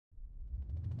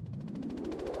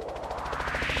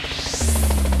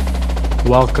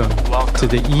Welcome to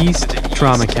the East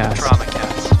TraumaCast.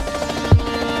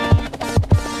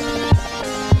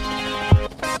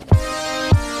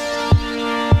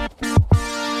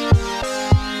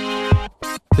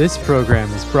 This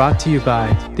program is brought to you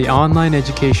by the Online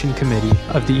Education Committee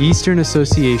of the Eastern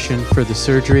Association for the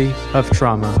Surgery of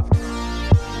Trauma.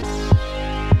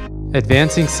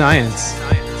 Advancing science,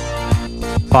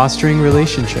 fostering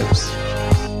relationships,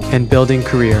 and building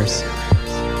careers.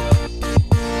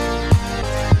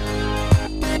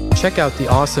 Check out the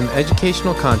awesome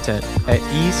educational content at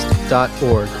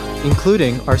east.org,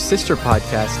 including our sister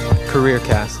podcast,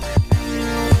 CareerCast.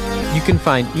 You can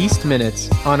find East Minutes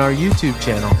on our YouTube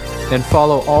channel and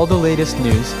follow all the latest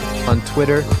news on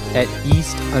Twitter at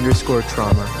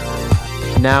East_trauma.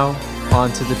 Now,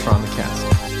 on to the TraumaCast.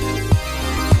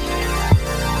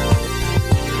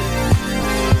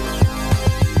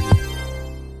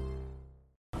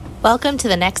 Welcome to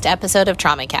the next episode of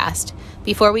TraumaCast.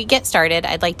 Before we get started,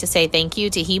 I'd like to say thank you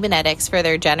to Haemonetics for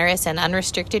their generous and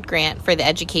unrestricted grant for the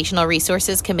Educational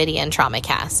Resources Committee and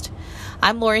TraumaCast.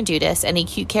 I'm Lauren Dudas, an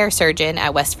acute care surgeon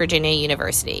at West Virginia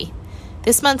University.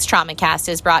 This month's TraumaCast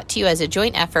is brought to you as a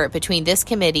joint effort between this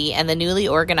committee and the newly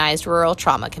organized Rural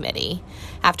Trauma Committee.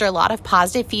 After a lot of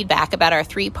positive feedback about our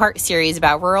three-part series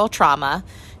about rural trauma,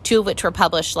 two of which were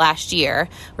published last year,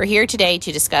 we're here today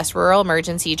to discuss rural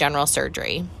emergency general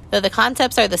surgery. Though the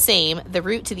concepts are the same, the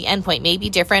route to the endpoint may be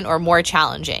different or more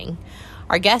challenging.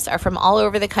 Our guests are from all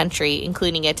over the country,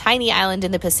 including a tiny island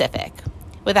in the Pacific.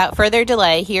 Without further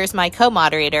delay, here's my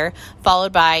co-moderator,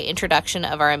 followed by introduction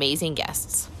of our amazing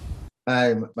guests.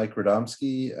 I'm Mike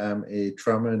Radomski. I'm a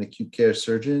trauma and acute care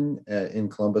surgeon in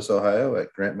Columbus, Ohio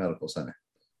at Grant Medical Center.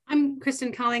 I'm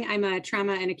Kristen Colling. I'm a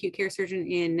trauma and acute care surgeon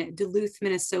in Duluth,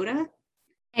 Minnesota.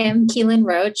 I am Keelan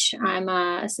Roach. I'm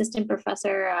an assistant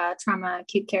professor, trauma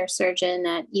acute care surgeon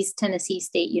at East Tennessee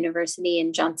State University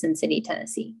in Johnson City,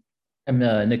 Tennessee. I'm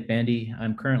Nick Bandy.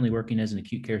 I'm currently working as an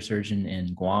acute care surgeon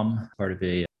in Guam, part of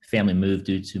a family move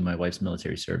due to my wife's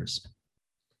military service.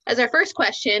 As our first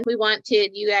question, we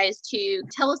wanted you guys to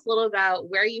tell us a little about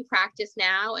where you practice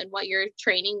now and what your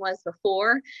training was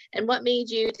before, and what made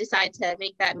you decide to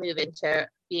make that move into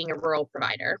being a rural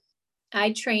provider.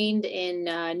 I trained in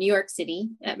New York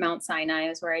City at Mount Sinai,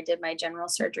 is where I did my general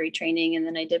surgery training. And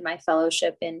then I did my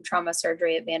fellowship in trauma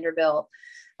surgery at Vanderbilt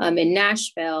in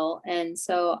Nashville. And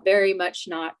so very much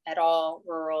not at all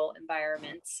rural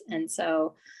environments. And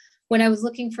so when I was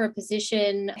looking for a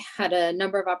position, I had a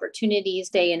number of opportunities,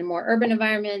 stay in more urban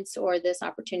environments or this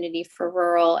opportunity for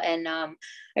rural. And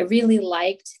I really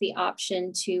liked the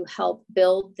option to help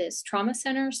build this trauma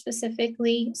center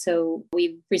specifically. So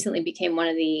we recently became one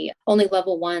of the only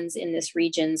level ones in this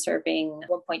region, serving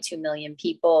 1.2 million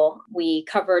people. We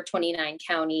cover 29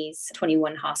 counties,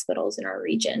 21 hospitals in our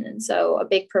region. And so a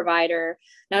big provider,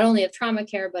 not only of trauma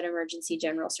care, but emergency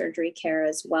general surgery care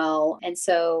as well. And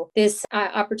so this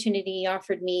opportunity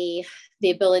offered me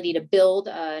the ability to build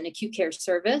an acute care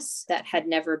service that had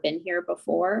never been here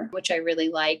before, which I really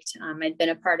liked. I'd been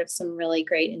a part of some really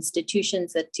great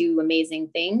institutions that do amazing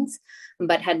things,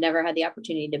 but had never had the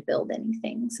opportunity to build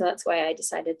anything. So that's why I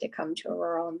decided to come to a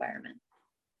rural environment.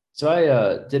 So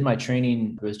I did my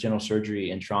training as general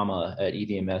surgery and trauma at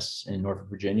EVMS in Norfolk,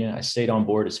 Virginia. I stayed on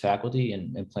board as faculty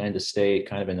and planned to stay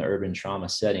kind of in the urban trauma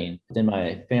setting. Then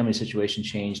my family situation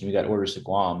changed and we got orders to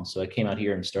Guam. So I came out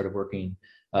here and started working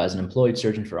as an employed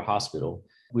surgeon for a hospital.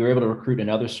 We were able to recruit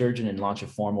another surgeon and launch a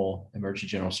formal emergency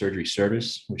general surgery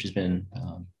service, which has been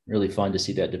really fun to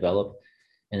see that develop.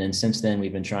 And then since then,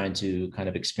 we've been trying to kind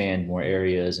of expand more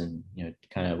areas and,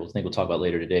 kind of, we'll talk about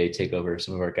later today, take over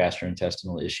some of our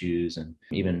gastrointestinal issues and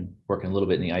even working a little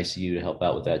bit in the ICU to help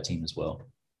out with that team as well.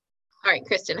 All right,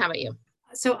 Kristen, how about you?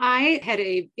 So I had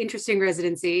an interesting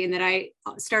residency in that I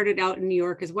started out in New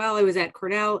York as well. I was at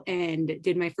Cornell and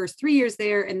did my first 3 years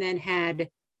there, and then had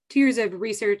 2 years of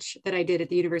research that I did at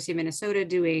the University of Minnesota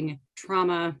doing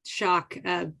trauma, shock,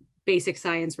 basic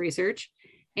science research.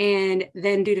 And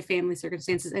then due to family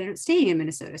circumstances, I ended up staying in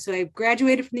Minnesota. So I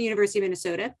graduated from the University of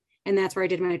Minnesota, and that's where I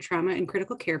did my trauma and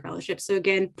critical care fellowship. So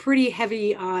again, pretty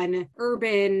heavy on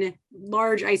urban,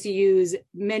 large ICUs,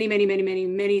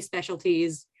 many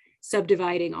specialties,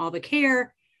 subdividing all the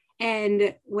care.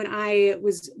 And when I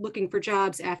was looking for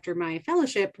jobs after my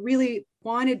fellowship, really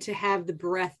wanted to have the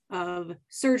breadth of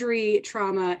surgery,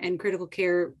 trauma, and critical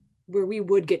care where we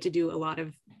would get to do a lot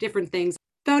of different things.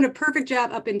 Found a perfect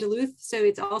job up in Duluth. So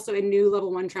it's also a new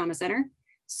level 1 trauma center,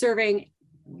 serving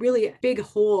really a big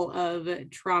whole of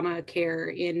trauma care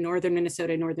in northern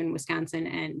Minnesota, northern Wisconsin,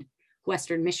 and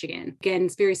western Michigan. Again,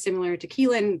 it's very similar to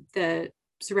Keelan. The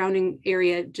surrounding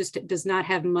area just does not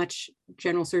have much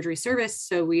general surgery service.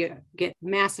 So we get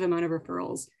massive amount of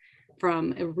referrals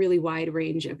from a really wide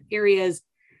range of areas,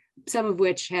 some of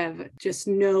which have just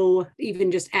no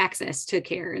even just access to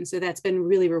care. And so that's been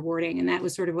really rewarding. And that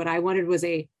was sort of what I wanted, was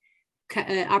a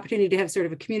opportunity to have sort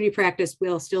of a community practice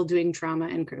while still doing trauma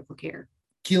and critical care.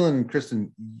 Keelan and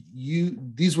Kristen,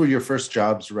 these were your first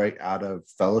jobs right out of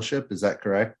fellowship, is that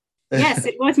correct? Yes,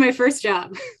 it was my first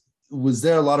job. Was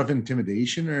there a lot of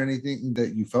intimidation or anything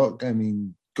that you felt? I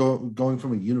mean, going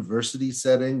from a university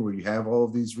setting where you have all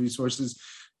of these resources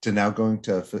to now going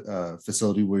to a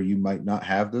facility where you might not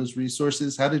have those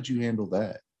resources, how did you handle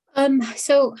that?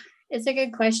 So it's a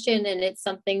good question. And it's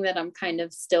something that I'm kind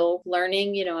of still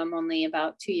learning. I'm only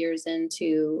about 2 years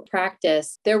into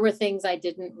practice. There were things I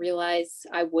didn't realize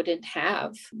I wouldn't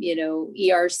have,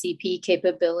 ERCP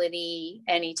capability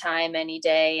anytime, any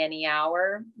day, any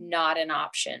hour, not an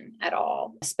option at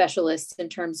all. Specialists in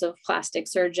terms of plastic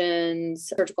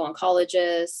surgeons, surgical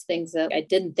oncologists, things that I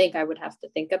didn't think I would have to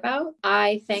think about.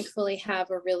 I thankfully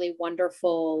have a really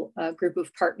wonderful group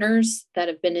of partners that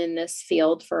have been in this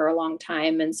field for a long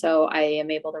time. And so I am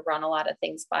able to run a lot of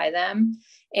things by them,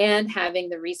 and having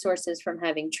the resources from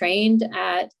having trained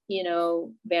at,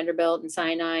 Vanderbilt and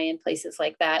Sinai and places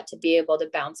like that to be able to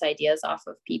bounce ideas off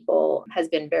of people has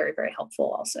been very, very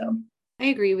helpful also. I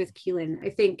agree with Keelan. I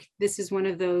think this is one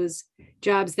of those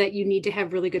jobs that you need to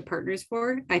have really good partners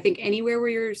for. I think anywhere where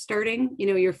you're starting,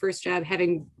 your first job,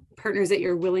 having partners that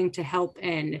you're willing to help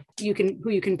and who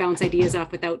you can bounce ideas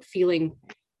off without feeling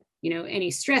any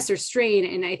stress or strain.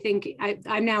 And I think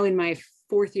I'm now in my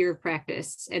 4th year of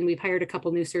practice, and we've hired a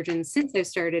couple new surgeons since I've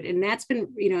started. And that's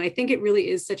been, I think it really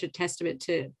is such a testament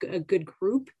to a good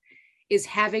group, is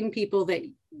having people that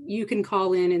you can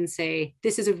call in and say,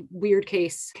 this is a weird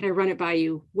case. Can I run it by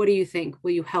you? What do you think?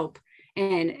 Will you help?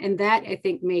 And that, I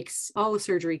think, makes all of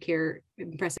surgery care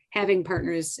impressive. Having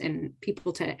partners and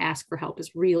people to ask for help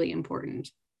is really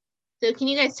important. So can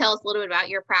you guys tell us a little bit about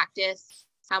your practice?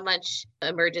 How much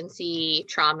emergency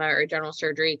trauma or general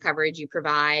surgery coverage you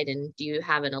provide, and do you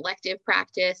have an elective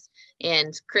practice?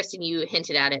 And Kristen, you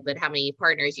hinted at it, but how many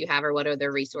partners you have, or what are the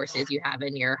resources you have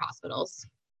in your hospitals?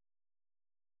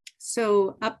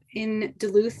 So up in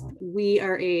Duluth, we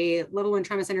are a level 1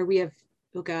 trauma center. We have,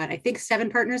 I think 7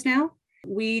 partners now.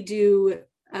 We do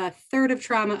a third of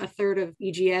trauma, a third of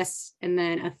EGS, and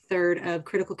then a third of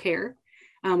critical care,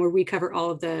 where we cover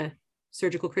all of the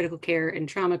surgical critical care and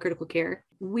trauma critical care.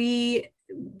 We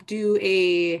do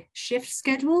a shift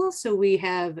schedule. So we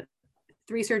have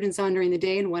 3 surgeons on during the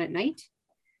day and 1 at night.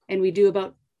 And we do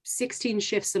about 16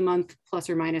 shifts a month, plus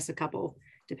or minus a couple,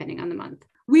 depending on the month.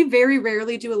 We very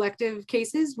rarely do elective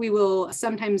cases. We will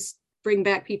sometimes bring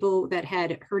back people that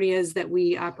had hernias that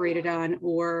we operated on,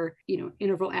 or,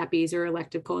 interval appies or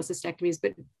elective cholecystectomies,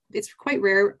 but it's quite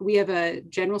rare. We have a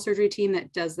general surgery team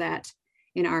that does that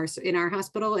in our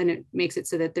hospital, and it makes it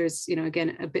so that there's,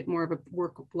 again, a bit more of a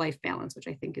work-life balance, which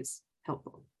I think is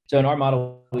helpful. So in our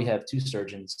model, we have 2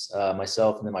 surgeons,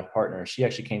 myself and then my partner. She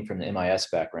actually came from the MIS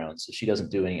background, so she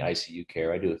doesn't do any ICU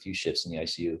care. I do a few shifts in the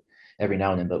ICU every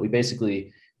now and then, but we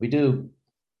do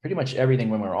pretty much everything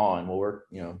when we're on. We'll work,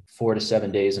 4 to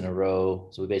 7 days in a row.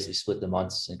 So we basically split the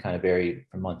months and kind of vary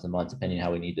from month to month, depending on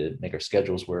how we need to make our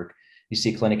schedules work. We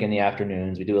see clinic in the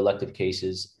afternoons, we do elective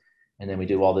cases, and then we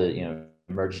do all the,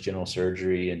 emergency general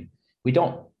surgery. And we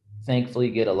don't thankfully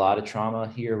get a lot of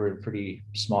trauma here. We're in a pretty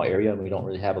small area, and we don't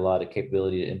really have a lot of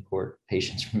capability to import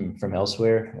patients from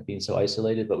elsewhere, being so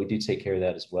isolated, but we do take care of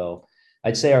that as well.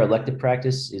 I'd say our elective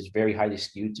practice is very highly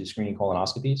skewed to screening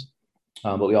colonoscopies,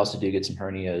 but we also do get some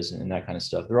hernias and that kind of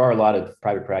stuff. There are a lot of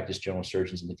private practice general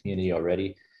surgeons in the community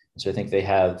already. So I think they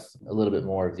have a little bit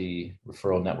more of the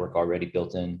referral network already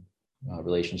built in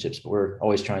relationships, but we're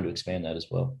always trying to expand that as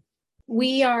well.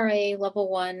 We are a level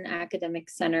 1 academic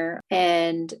center,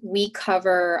 and we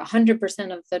cover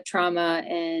 100% of the trauma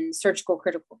and surgical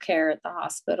critical care at the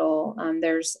hospital.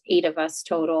 There's 8 of us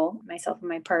total, myself and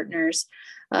my partners.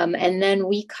 And then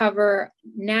we cover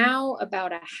now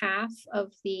about a half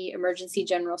of the emergency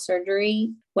general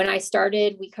surgery. When I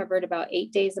started, we covered about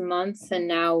 8 days a month, and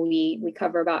now we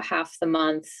cover about half the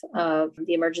month of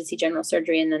the emergency general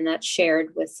surgery, and then that's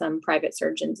shared with some private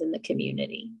surgeons in the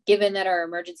community. Given that our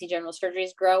emergency general surgery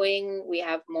is growing, we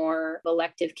have more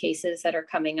elective cases that are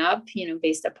coming up,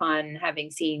 based upon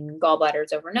having seen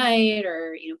gallbladders overnight,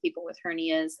 or, people with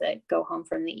hernias that go home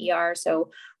from the ER.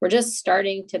 So we're just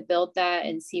starting to build that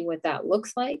and see what that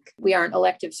looks like. We aren't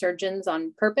elective surgeons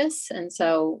on purpose, and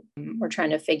so we're trying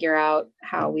to figure out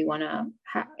how we want to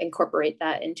incorporate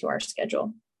that into our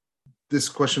schedule. This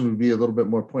question would be a little bit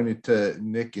more pointed to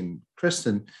Nick and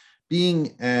Kristen,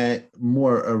 being at a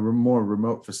more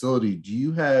remote facility, do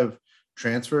you have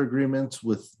transfer agreements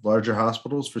with larger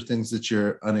hospitals for things that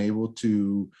you're unable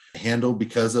to handle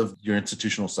because of your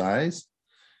institutional size?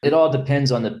 It all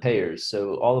depends on the payers.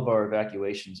 So all of our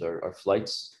evacuations are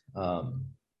flights.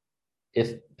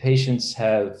 If patients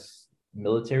have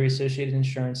military associated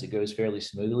insurance, it goes fairly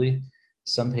smoothly.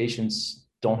 Some patients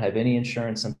don't have any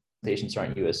insurance. Some patients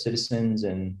aren't US citizens.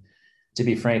 And to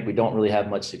be frank, we don't really have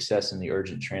much success in the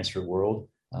urgent transfer world.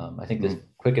 I think the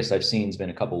quickest I've seen has been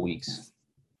a couple weeks.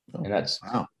 And that's,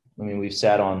 wow. I mean, we've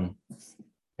sat on,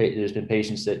 there's been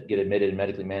patients that get admitted and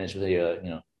medically managed with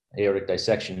aortic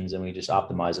dissections, and we just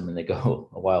optimize them and they go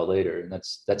a while later. And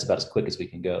that's about as quick as we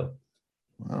can go.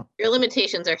 Wow. Your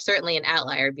limitations are certainly an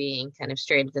outlier, being kind of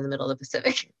stranded in the middle of the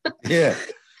Pacific. Yeah,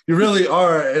 you really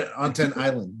are on 10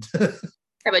 Island.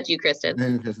 How about you,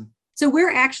 Kristen? So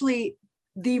we're actually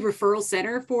the referral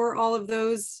center for all of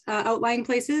those outlying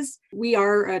places. We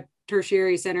are a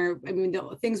tertiary center. I mean,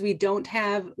 the things we don't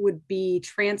have would be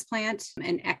transplant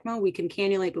and ECMO. We can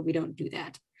cannulate, but we don't do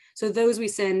that. So those we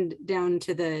send down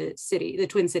to the city, the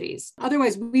Twin Cities.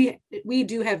 Otherwise, we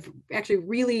do have actually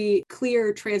really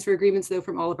clear transfer agreements, though,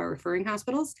 from all of our referring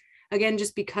hospitals. Again,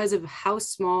 just because of how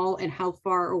small and how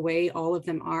far away all of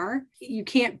them are, you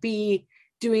can't be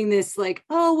doing this like,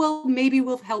 oh, well, maybe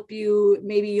we'll help you.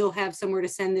 Maybe you'll have somewhere to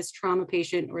send this trauma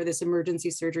patient or this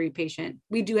emergency surgery patient.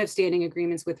 We do have standing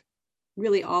agreements with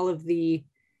really all of the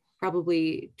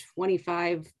probably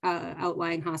 25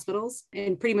 outlying hospitals,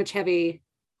 and pretty much have a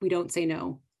we don't say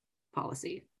no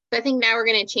policy. I think now we're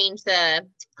going to change the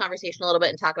conversation a little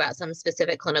bit and talk about some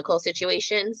specific clinical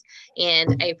situations.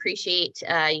 And I appreciate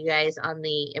you guys on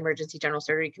the Emergency General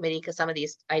Surgery Committee, because some of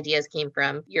these ideas came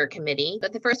from your committee.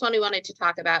 But the first one we wanted to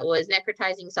talk about was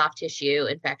necrotizing soft tissue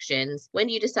infections. When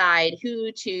do you decide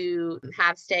who to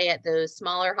have stay at those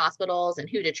smaller hospitals and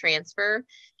who to transfer?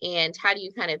 And how do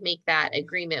you kind of make that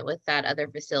agreement with that other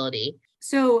facility?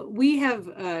 So we have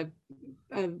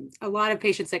a lot of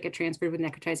patients that get transferred with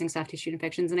necrotizing soft tissue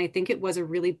infections. And I think it was a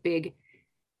really big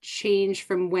change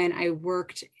from when I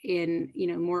worked in,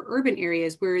 more urban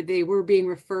areas where they were being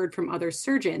referred from other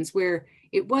surgeons, where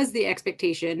it was the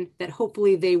expectation that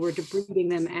hopefully they were debriding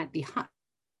them at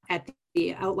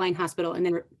the outlying hospital and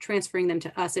then transferring them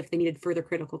to us if they needed further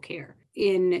critical care.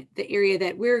 In the area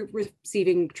that we're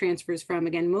receiving transfers from,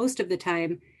 again, most of the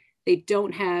time, they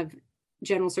don't have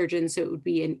general surgeons. So it would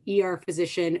be an ER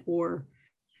physician or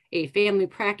a family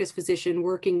practice physician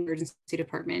working in the emergency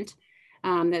department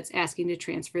that's asking to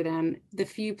transfer them. The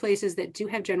few places that do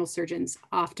have general surgeons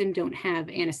often don't have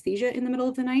anesthesia in the middle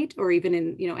of the night or even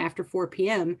in, after 4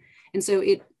 p.m. And so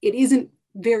it isn't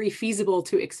very feasible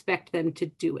to expect them to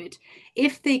do it.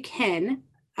 If they can,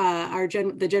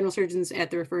 the general surgeons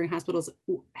at the referring hospitals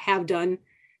have done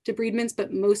debridements,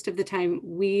 but most of the time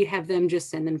we have them just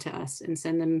send them to us and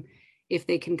send them if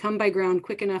they can come by ground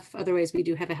quick enough. Otherwise, we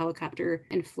do have a helicopter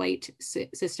and flight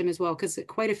system as well, because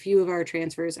quite a few of our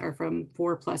transfers are from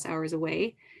 4+ hours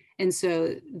away. And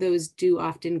so those do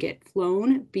often get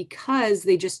flown because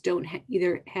they just don't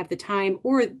either have the time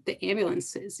or the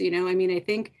ambulances. I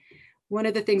think one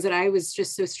of the things that I was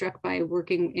just so struck by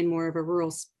working in more of a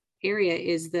rural area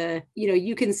is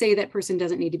you can say that person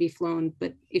doesn't need to be flown,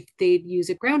 but if they use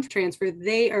a ground transfer,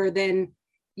 they are then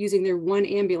using their one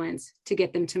ambulance to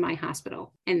get them to my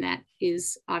hospital. And that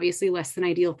is obviously less than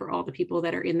ideal for all the people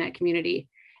that are in that community.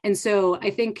 And so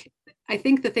I think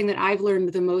the thing that I've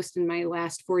learned the most in my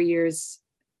last 4 years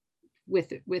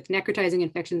with necrotizing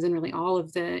infections and really all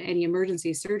of any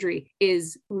emergency surgery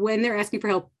is when they're asking for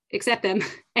help, accept them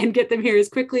and get them here as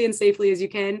quickly and safely as you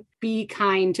can. Be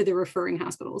kind to the referring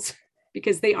hospitals,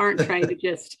 because they aren't trying to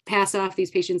just pass off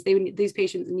these patients. These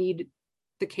patients need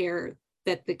the care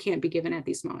that can't be given at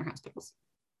these smaller hospitals.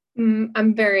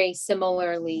 I'm very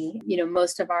similarly,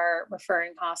 most of our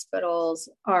referring hospitals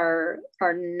are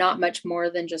not much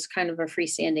more than just kind of a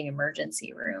freestanding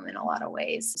emergency room in a lot of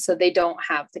ways. So they don't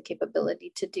have the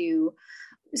capability to do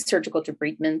surgical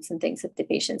debridements and things that the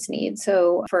patients need.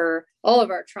 So for all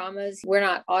of our traumas, we're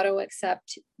not auto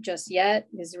accept just yet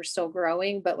because we're still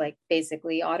growing, but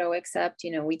basically auto accept,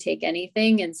 we take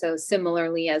anything. And so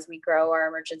similarly, as we grow our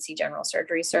emergency general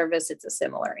surgery service, it's a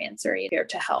similar answer. You're here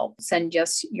to help, send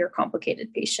just your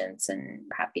complicated patients, and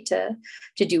we're happy to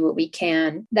do what we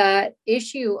can. That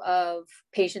issue of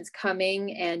patients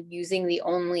coming and using the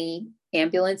only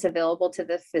ambulance available to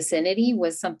the vicinity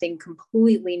was something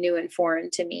completely new and foreign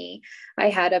to me. I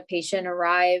had a patient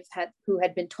arrive who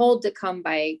had been told to come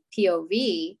by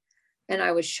POV, and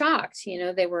I was shocked.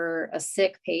 They were a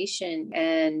sick patient.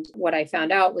 And what I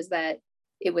found out was that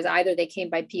it was either they came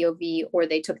by POV or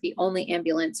they took the only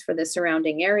ambulance for the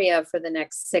surrounding area for the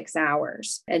next 6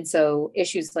 hours. And so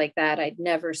issues like that I'd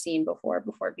never seen before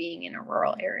being in a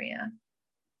rural area.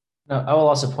 Now, I will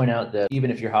also point out that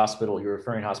even if your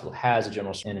referring hospital has a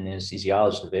general and an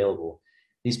anesthesiologist available,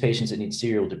 these patients that need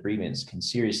serial debridements can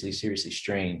seriously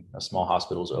strain a small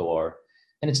hospital's OR.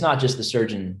 And it's not just the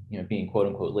surgeon, being quote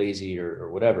unquote lazy or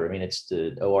whatever. I mean, it's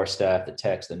the OR staff, the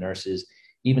techs, the nurses,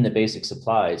 even the basic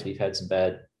supplies. We've had some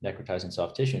bad necrotizing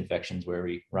soft tissue infections where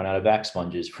we run out of vac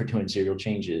sponges. We're doing serial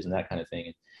changes and that kind of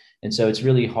thing. And so it's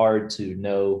really hard to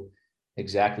know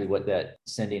exactly what that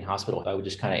sending hospital. I would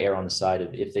just kind of err on the side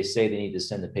of, if they say they need to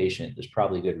send the patient, there's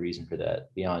probably a good reason for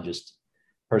that beyond just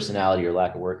personality or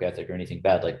lack of work ethic or anything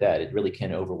bad like that. It really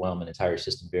can overwhelm an entire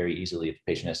system very easily if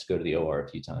the patient has to go to the OR a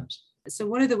few times. So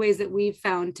one of the ways that we've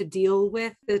found to deal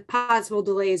with the possible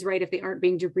delays, right, if they aren't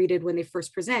being debrided when they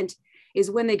first present,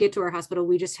 is when they get to our hospital,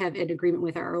 we just have an agreement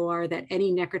with our OR that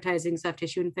any necrotizing soft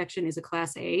tissue infection is a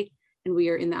class A, and we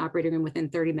are in the operating room within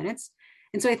 30 minutes.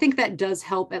 And so I think that does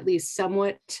help at least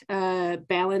somewhat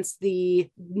balance the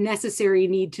necessary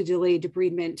need to delay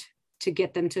debridement to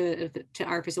get them to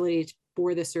our facility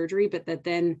for the surgery, but that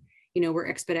then, we're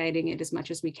expediting it as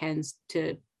much as we can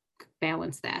to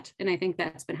balance that. And I think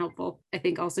that's been helpful. I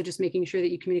think also just making sure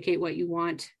that you communicate what you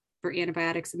want for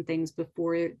antibiotics and things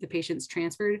before the patient's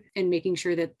transferred, and making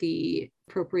sure that the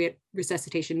appropriate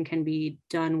resuscitation can be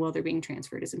done while they're being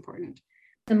transferred is important.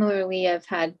 Similarly, I've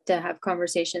had to have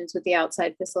conversations with the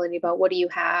outside facility about what do you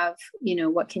have,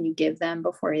 what can you give them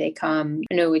before they come.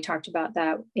 I know we talked about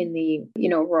that in the,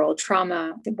 rural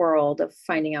trauma world of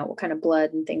finding out what kind of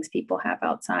blood and things people have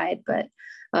outside, but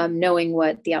knowing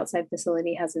what the outside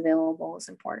facility has available is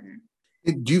important.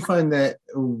 Do you find that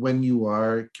when you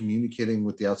are communicating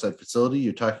with the outside facility,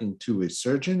 you're talking to a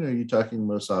surgeon, or are you talking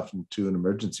most often to an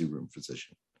emergency room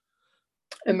physician?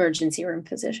 Emergency room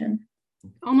physician.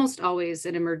 Almost always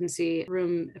an emergency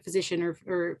room physician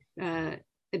or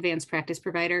advanced practice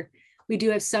provider. We do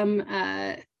have some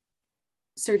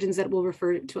surgeons that will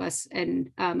refer to us.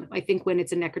 And I think when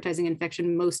it's a necrotizing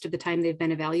infection, most of the time they've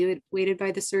been evaluated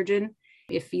by the surgeon,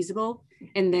 if feasible.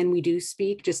 And then we do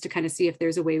speak just to kind of see if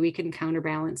there's a way we can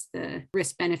counterbalance the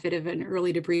risk benefit of an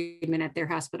early debridement at their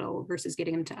hospital versus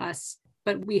getting them to us.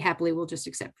 But we happily will just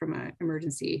accept from an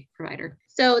emergency provider.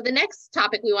 So the next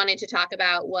topic we wanted to talk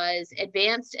about was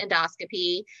advanced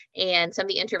endoscopy and some of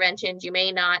the interventions you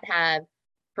may not have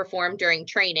performed during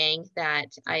training that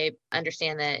I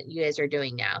understand that you guys are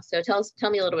doing now. So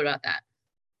tell me a little bit about that.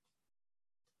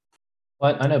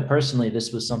 Well, I know personally,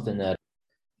 this was something that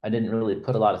I didn't really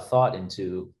put a lot of thought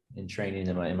into in training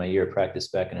in my year of practice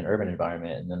back in an urban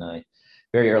environment. And then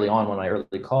very early on, when my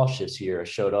early call shifts here, I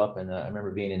showed up, and I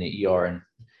remember being in the ER, and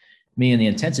me and the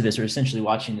intensivist were essentially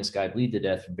watching this guy bleed to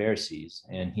death from varices.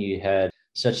 And he had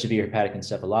such severe hepatic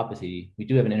encephalopathy. We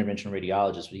do have an interventional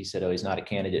radiologist, but he said, he's not a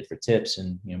candidate for TIPS.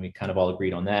 And, we kind of all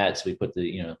agreed on that. So we put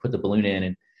the balloon in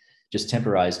and just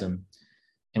temporized him.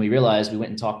 And we realized, we went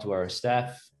and talked to our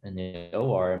staff in the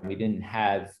OR, and we didn't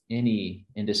have any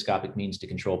endoscopic means to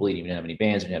control bleeding. We didn't have any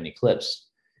bands, we didn't have any clips.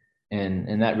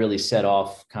 And that really set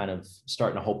off kind of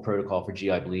starting a whole protocol for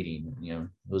GI bleeding. It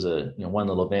was one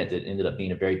little event that ended up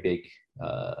being a very big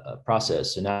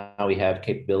process. So now we have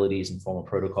capabilities and formal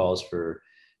protocols for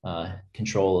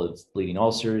control of bleeding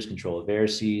ulcers, control of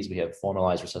varices. We have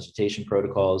formalized resuscitation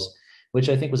protocols, which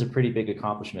I think was a pretty big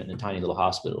accomplishment in a tiny little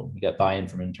hospital. We got buy-in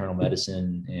from internal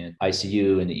medicine and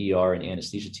ICU and the ER and the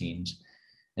anesthesia teams.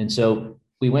 And so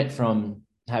we went from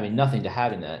having nothing to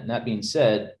having that. And that being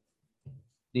said,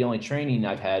 the only training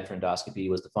I've had for endoscopy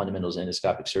was the fundamentals of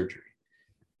endoscopic surgery.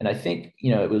 And I think,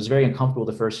 it was very uncomfortable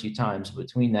the first few times.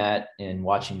 Between that and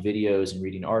watching videos and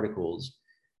reading articles,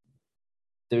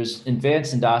 there's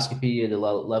advanced endoscopy at the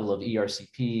level of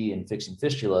ERCP and fixing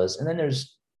fistulas. And then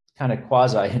there's kind of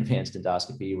quasi-advanced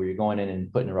endoscopy where you're going in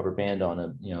and putting a rubber band on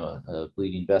a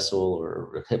bleeding vessel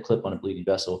or a hip clip on a bleeding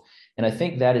vessel. And I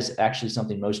think that is actually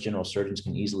something most general surgeons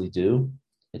can easily do.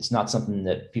 It's not something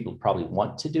that people probably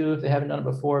want to do if they haven't done it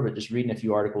before, but just reading a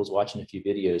few articles, watching a few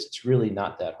videos, it's really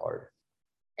not that hard.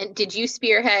 And did you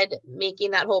spearhead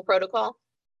making that whole protocol?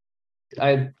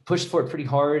 I pushed for it pretty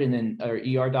hard. And then our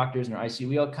ER doctors and our ICU,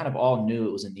 we all knew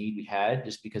it was a need we had,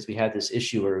 just because we had this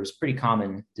issue where it was pretty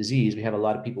common disease. We have a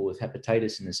lot of people with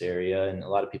hepatitis in this area and a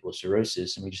lot of people with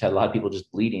cirrhosis, and we just had a lot of people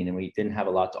just bleeding, and we didn't have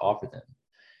a lot to offer them.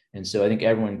 And so I think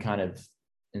everyone kind of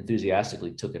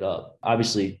enthusiastically took it up.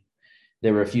 Obviously,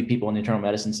 there were a few people on the internal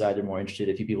medicine side that are more interested,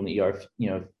 a few people in the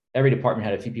ER, every department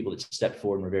had a few people that stepped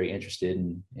forward and were very interested.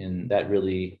 And that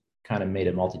really kind of made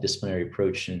a multidisciplinary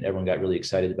approach, and everyone got really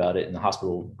excited about it. And the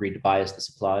hospital agreed to buy us the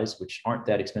supplies, which aren't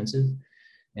that expensive.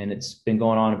 And it's been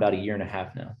going on about a year and a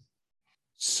half now.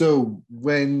 So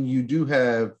when you do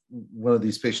have one of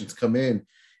these patients come in,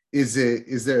 is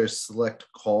there a select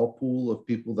call pool of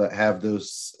people that have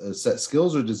those set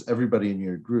skills, or does everybody in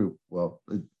your group,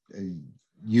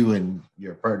 you and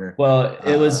your partner? Well,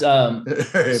 it was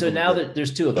so now that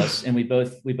there's two of us and we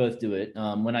both do it.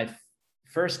 When I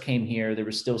first came here, there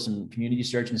was still some community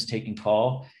surgeons taking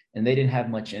call, and they didn't have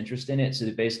much interest in it. So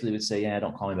they basically would say, yeah,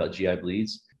 don't call me about GI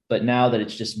bleeds. But now that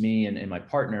it's just me and my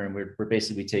partner, and we're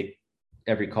basically, we take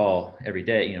every call every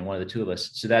day, one of the two of us.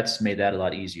 So that's made that a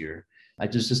lot easier. I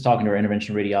just was talking to our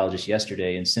interventional radiologist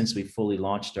yesterday, and since we fully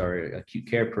launched our acute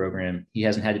care program, he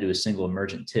hasn't had to do a single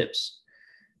emergent TIPS,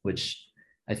 which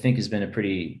I think has been a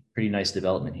pretty nice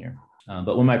development here.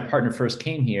 But when my partner first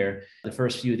came here, the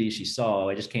first few of these she saw,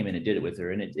 I just came in and did it with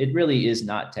her. And it really is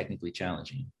not technically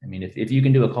challenging. I mean, if you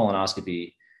can do a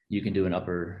colonoscopy, you can do an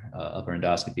upper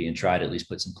endoscopy and try to at least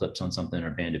put some clips on something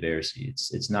or band of Arici.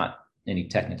 It's not any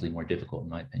technically more difficult, in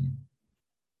my opinion.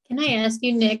 Can I ask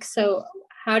you, Nick, so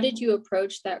how did you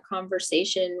approach that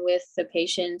conversation with the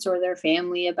patients or their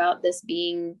family about this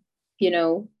being,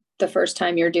 the first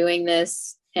time you're doing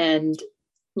this and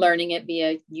learning it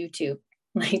via YouTube?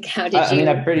 Like, how did you?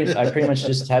 I pretty much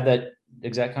just had that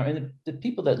exact comment. And the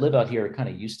people that live out here are kind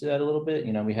of used to that a little bit.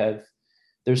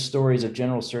 There's stories of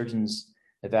general surgeons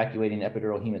evacuating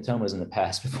epidural hematomas in the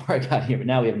past before I got here, but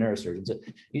now we have neurosurgeons.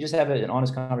 You just have an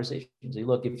honest conversation. Say,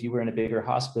 look, if you were in a bigger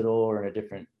hospital or in a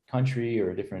different country or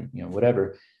a different,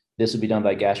 whatever, this would be done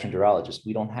by gastroenterologists.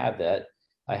 We don't have that.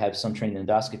 I have some training in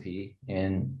endoscopy,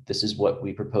 and this is what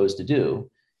we propose to do.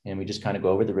 And we just kind of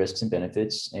go over the risks and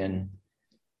benefits. And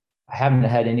I haven't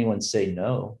had anyone say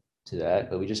no to that,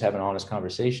 but we just have an honest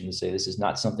conversation to say, this is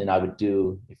not something I would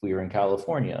do if we were in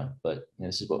California, but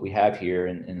this is what we have here.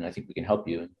 And I think we can help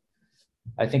you. And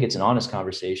I think it's an honest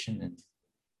conversation, and it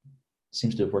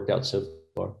seems to have worked out so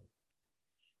far.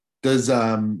 Does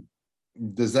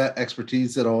that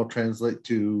expertise at all translate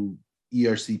to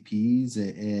ERCPs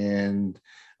and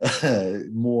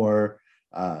more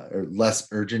or less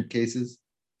urgent cases?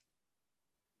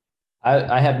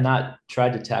 I have not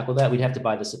tried to tackle that. We'd have to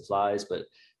buy the supplies, but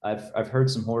I've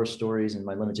heard some horror stories in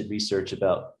my limited research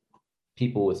about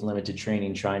people with limited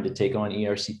training trying to take on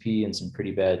ERCP and some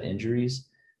pretty bad injuries.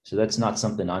 So that's not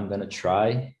something I'm going to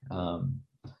try.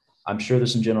 I'm sure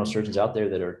there's some general surgeons out there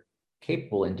that are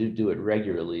capable and do it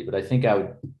regularly, but I think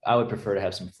I would prefer to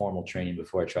have some formal training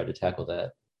before I try to tackle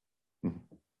that.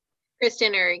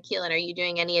 Kristen or Keelan, are you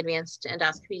doing any advanced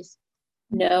endoscopies?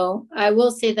 No, I will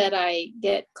say that I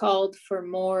get called for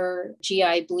more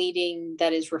GI bleeding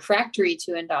that is refractory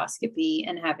to endoscopy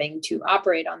and having to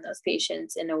operate on those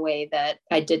patients in a way that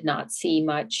I did not see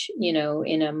much,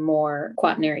 in a more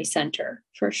quaternary center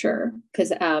for sure.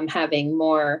 Because having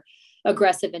more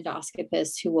aggressive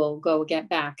endoscopists who will go get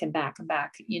back and back and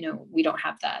back, we don't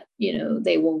have that.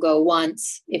 They will go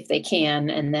once if they can,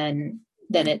 and then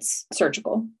it's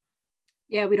surgical.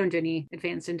 Yeah, we don't do any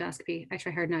advanced endoscopy. I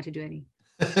try hard not to do any.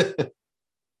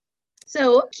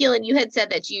 So, Keelan, you had said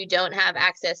that you don't have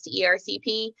access to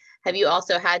ERCP. Have you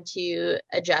also had to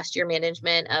adjust your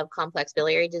management of complex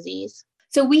biliary disease?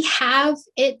 So we have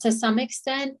it to some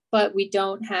extent, but we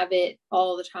don't have it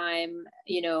all the time,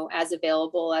 as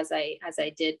available as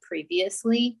I did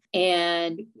previously.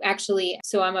 And actually,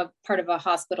 so I'm a part of a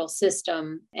hospital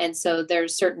system. And so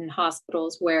there's certain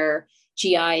hospitals where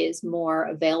GI is more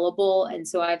available. And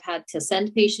so I've had to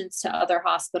send patients to other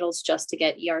hospitals just to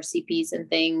get ERCPs and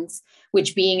things,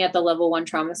 which being at the level 1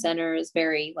 trauma center is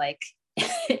very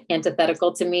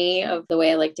antithetical to me of the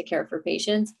way I like to care for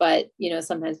patients. But,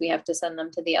 sometimes we have to send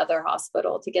them to the other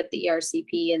hospital to get the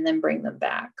ERCP and then bring them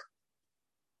back.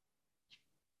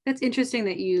 That's interesting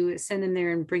that you send them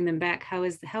there and bring them back. How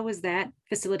is that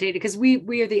facilitated? Because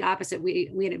we are the opposite. We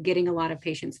end up getting a lot of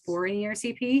patients for an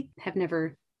ERCP, have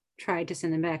never tried to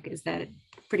send them back. Is that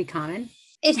pretty common?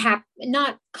 It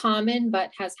not common, but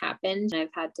has happened.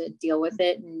 I've had to deal with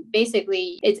it. And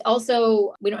basically, it's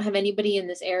also, we don't have anybody in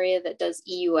this area that does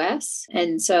EUS.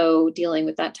 And so dealing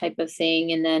with that type of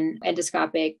thing, and then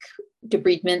endoscopic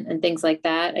debridement and things like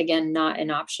that, again, not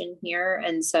an option here.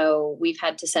 And so we've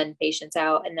had to send patients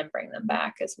out and then bring them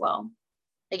back as well.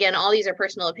 Again, all these are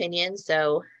personal opinions.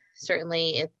 So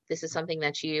certainly if this is something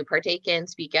that you partake in,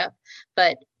 speak up.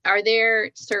 But are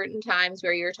there certain times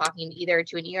where you're talking either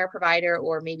to an ER provider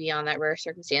or maybe on that rare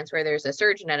circumstance where there's a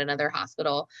surgeon at another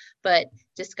hospital, but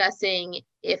discussing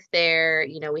if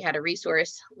we had a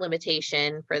resource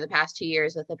limitation for the past 2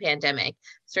 years with the pandemic?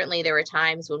 Certainly there were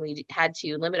times when we had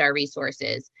to limit our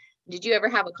resources. Did you ever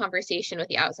have a conversation with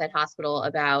the outside hospital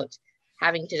about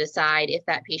having to decide if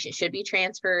that patient should be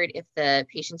transferred, if the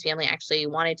patient's family actually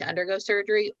wanted to undergo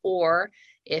surgery, or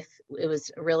if it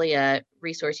was really a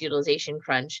resource utilization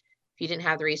crunch. If you didn't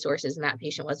have the resources and that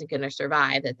patient wasn't going to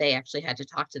survive, that they actually had to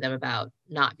talk to them about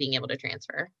not being able to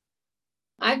transfer.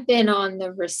 I've been on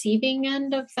the receiving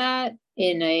end of that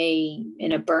in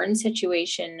a burn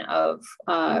situation of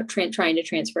trying to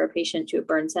transfer a patient to a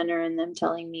burn center and them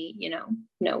telling me,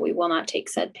 no, we will not take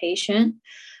said patient.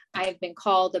 I've been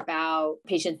called about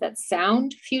patients that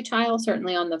sound futile,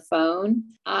 certainly on the phone.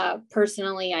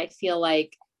 Personally, I feel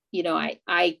like,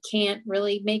 I can't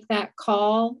really make that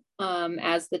call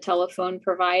as the telephone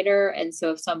provider. And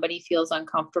so if somebody feels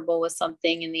uncomfortable with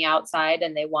something in the outside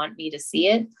and they want me to see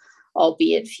it,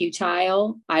 albeit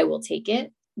futile, I will take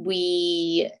it.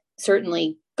 We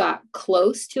certainly got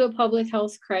close to a public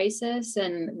health crisis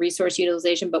and resource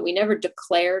utilization, but we never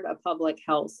declared a public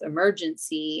health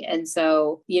emergency. And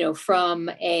so, from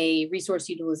a resource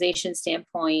utilization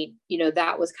standpoint,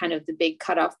 that was kind of the big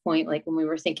cutoff point, like when we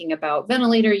were thinking about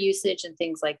ventilator usage and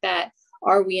things like that.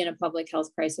 Are we in a public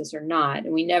health crisis or not?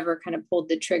 And we never kind of pulled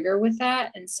the trigger with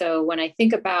that. And so when I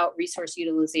think about resource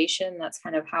utilization, that's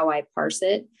kind of how I parse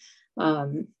it.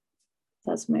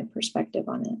 That's my perspective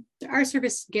on it. Our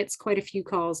service gets quite a few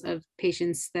calls of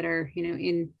patients that are,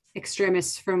 in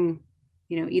extremis from,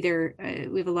 either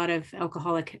we have a lot of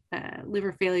alcoholic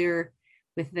liver failure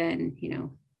with then,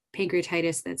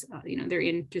 pancreatitis that's, they're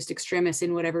in just extremis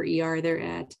in whatever ER they're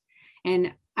at.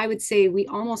 And I would say we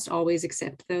almost always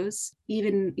accept those,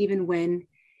 even when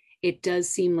it does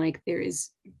seem like there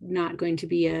is not going to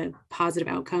be a positive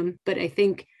outcome. But I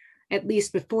think at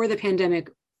least before the pandemic,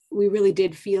 we really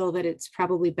did feel that it's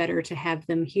probably better to have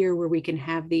them here where we can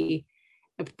have the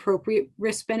appropriate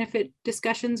risk benefit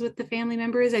discussions with the family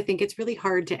members. I think it's really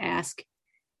hard to ask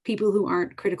people who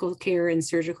aren't critical care and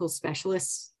surgical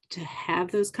specialists to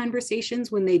have those conversations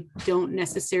when they don't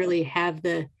necessarily have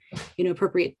the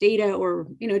appropriate data or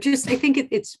I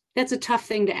think that's a tough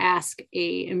thing to ask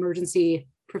a emergency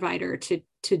provider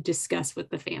to discuss with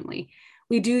the family.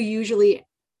 We do usually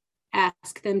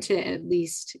ask them to at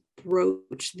least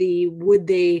broach would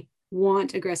they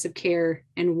want aggressive care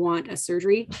and want a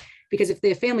surgery? Because if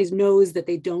the family knows that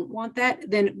they don't want that,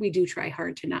 then we do try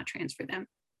hard to not transfer them.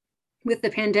 With the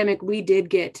pandemic, we did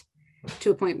get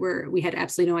to a point where we had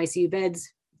absolutely no ICU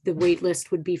beds. The wait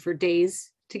list would be for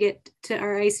days to get to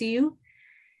our ICU.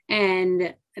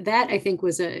 And that I think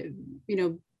was an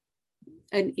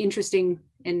interesting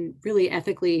and really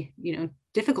ethically,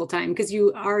 difficult time, because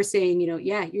you are saying,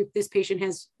 this patient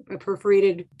has a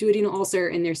perforated duodenal ulcer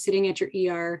and they're sitting at your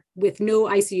ER with no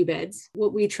ICU beds.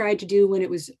 What we tried to do when it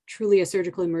was truly a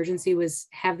surgical emergency was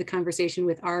have the conversation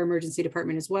with our emergency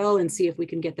department as well and see if we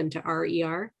can get them to our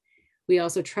ER. We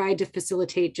also tried to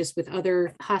facilitate just with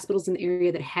other hospitals in the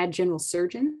area that had general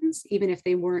surgeons, even if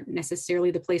they weren't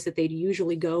necessarily the place that they'd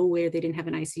usually go where they didn't have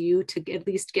an ICU, to at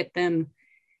least get them,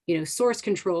 source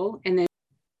control and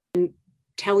then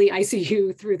tele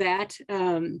ICU through that.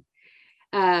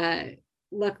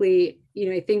 Luckily,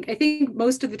 I think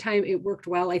most of the time it worked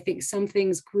well. I think some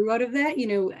things grew out of that,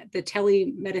 the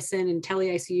telemedicine and tele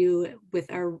ICU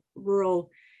with our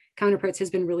rural counterparts has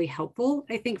been really helpful,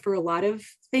 I think, for a lot of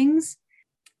things.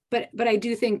 But I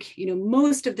do think,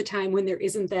 most of the time when there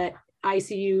isn't that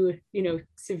ICU,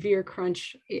 severe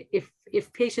crunch,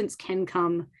 if patients can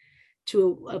come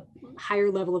to a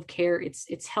higher level of care,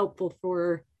 it's helpful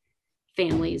for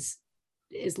families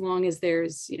as long as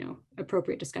there's,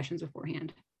 appropriate discussions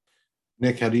beforehand.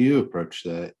 Nick, how do you approach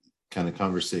that kind of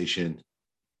conversation?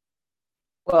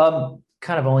 Well, I'm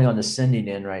kind of only on the sending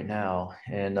end right now.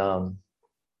 And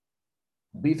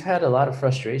we've had a lot of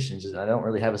frustrations, and I don't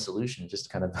really have a solution. Just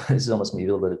kind of, this is almost maybe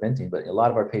a little bit of venting, but a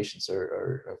lot of our patients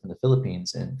are from the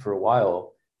Philippines. And for a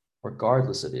while,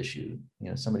 regardless of issue,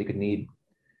 somebody could need,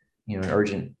 an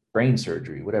urgent brain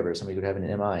surgery, whatever, somebody could have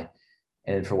an MI.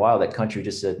 And for a while, that country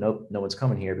just said, nope, no one's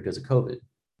coming here because of COVID.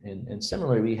 And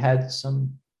similarly, we had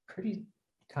some pretty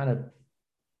kind of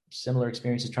similar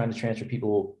experiences trying to transfer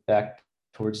people back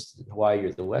towards Hawaii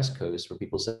or the West Coast, where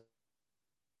people said,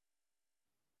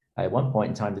 at one point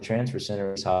in time, the transfer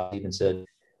center even said,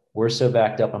 we're so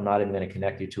backed up, I'm not even going to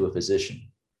connect you to a physician.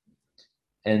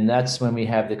 And that's when we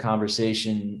have the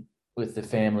conversation with the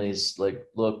families, like,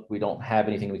 look, we don't have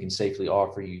anything we can safely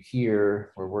offer you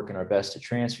here. We're working our best to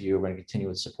transfer you. We're going to continue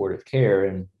with supportive care.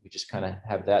 And we just kind of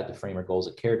have that to frame our goals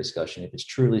of care discussion. If it's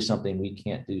truly something we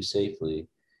can't do safely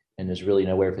and there's really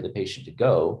nowhere for the patient to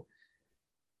go,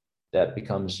 that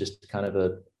becomes just kind of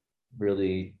a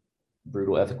really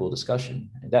brutal ethical discussion.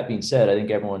 And that being said, I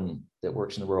think everyone that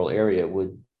works in the rural area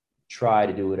would try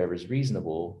to do whatever is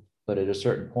reasonable but at a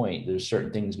certain point, there's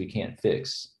certain things we can't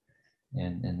fix.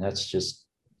 And that's just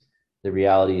the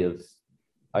reality of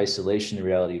isolation, the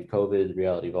reality of COVID, the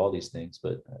reality of all these things.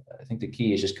 But I think the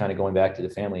key is just kind of going back to the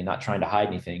family and not trying to hide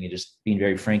anything and just being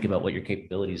very frank about what your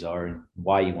capabilities are and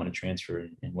why you want to transfer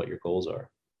and what your goals are.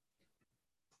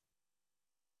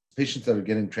 Patients that are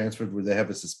getting transferred where they have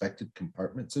a suspected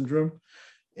compartment syndrome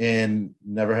and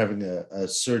never having a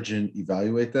surgeon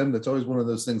evaluate them, that's always one of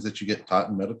those things that you get taught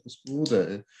in medical school,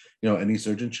 that any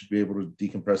surgeon should be able to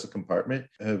decompress a compartment.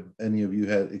 Have any of you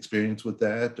had experience with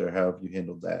that, or how have you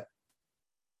handled that?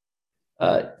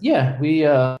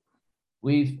 Yeah,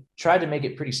 we've tried to make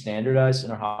it pretty standardized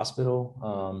in our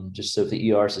hospital, just so if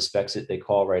the ER suspects it, they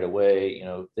call right away.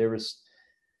 There was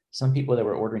some people that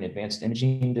were ordering advanced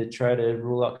imaging to try to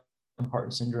rule out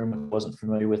compartment syndrome I wasn't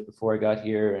familiar with before I got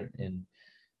here. And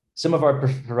some of our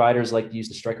providers like to use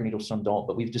the Stryker needle, some don't,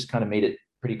 but we've just kind of made it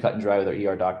pretty cut and dry with our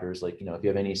ER doctors. Like, if you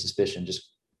have any suspicion,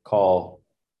 just call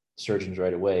surgeons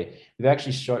right away. We've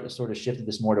actually sort of shifted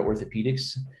this more to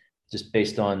orthopedics, just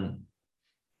based on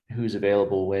who's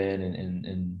available when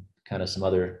and kind of some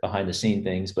other behind the scene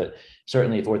things. But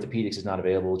certainly if orthopedics is not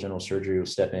available, general surgery will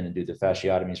step in and do the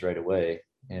fasciotomies right away.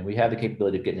 And we have the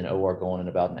capability of getting an OR going in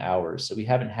about an hour. So we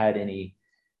haven't had any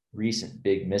recent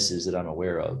big misses that I'm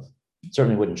aware of.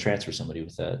 Certainly wouldn't transfer somebody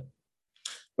with that.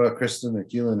 Well, Kristen or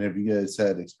Keelan, have you guys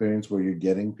had experience where you're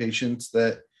getting patients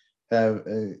that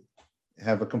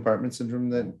have a compartment syndrome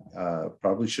that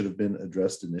probably should have been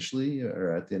addressed initially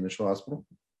or at the initial hospital?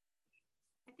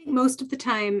 I think most of the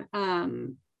time,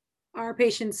 our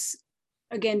patients,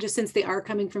 again, just since they are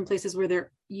coming from places where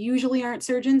there usually aren't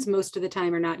surgeons, most of the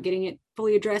time are not getting it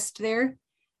fully addressed there.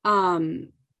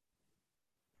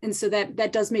 And so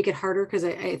that does make it harder, because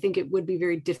I think it would be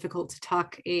very difficult to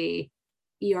talk a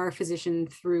ER physician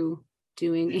through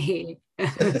doing a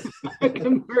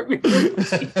compartment.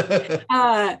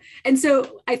 And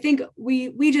so I think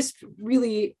we just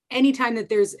really, anytime that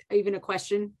there's even a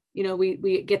question,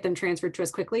 we get them transferred to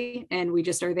us quickly, and we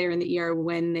just are there in the ER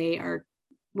when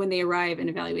they arrive and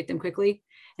evaluate them quickly.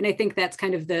 And I think that's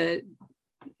kind of the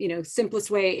simplest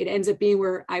way. It ends up being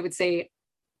where I would say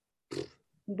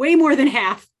way more than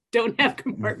half don't have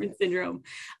compartment syndrome.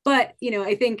 But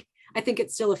I think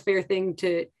it's still a fair thing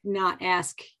to not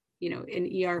ask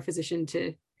an ER physician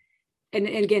to, and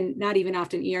again, not even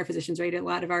often ER physicians, right? A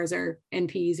lot of ours are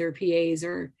NPs or PAs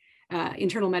or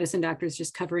internal medicine doctors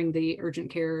just covering the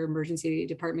urgent care or emergency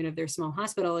department of their small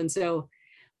hospital. And so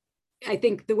I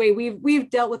think the way we've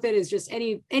dealt with it is just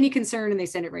any concern, and they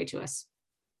send it right to us.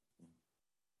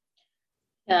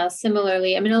 Yeah,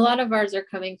 similarly, a lot of ours are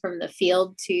coming from the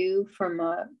field too, from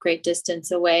a great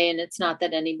distance away. And it's not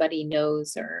that anybody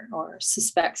knows or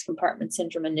suspects compartment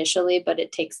syndrome initially, but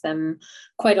it takes them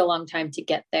quite a long time to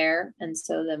get there. And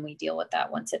so then we deal with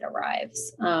that once it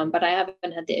arrives. But I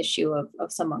haven't had the issue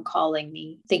of someone calling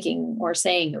me thinking or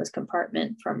saying it was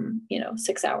compartment from,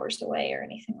 6 hours away or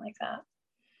anything like that.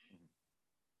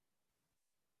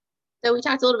 So we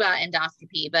talked a little about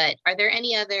endoscopy, but are there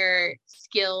any other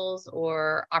skills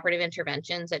or operative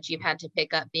interventions that you've had to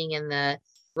pick up being in the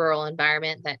rural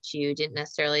environment that you didn't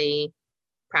necessarily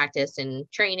practice in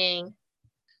training?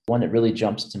 One that really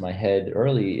jumps to my head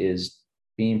early is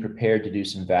being prepared to do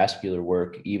some vascular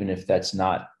work, even if that's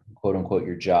not quote unquote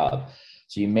your job.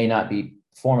 So you may not be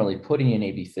formally putting in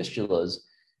AV fistulas,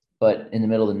 but in the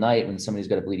middle of the night, when somebody's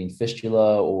got a bleeding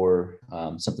fistula or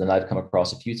something that I've come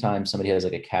across a few times, somebody has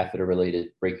like a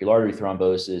catheter-related brachial artery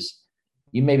thrombosis,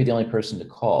 you may be the only person to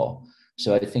call.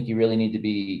 So I think you really need to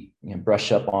be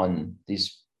brush up on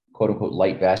these quote unquote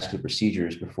light vascular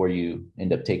procedures before you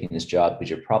end up taking this job,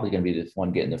 because you're probably going to be the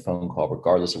one getting the phone call,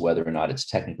 regardless of whether or not it's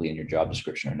technically in your job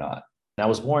description or not. And I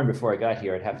was warned before I got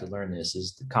here, I'd have to learn this,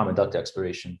 is the common duct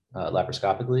exploration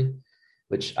laparoscopically,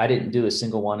 which I didn't do a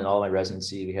single one in all my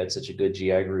residency. We had such a good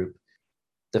GI group.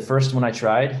 The first one I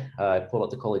tried, I pulled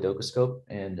out the choledocoscope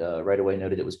and right away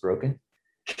noted it was broken.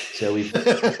 So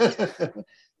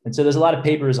and so there's a lot of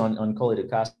papers on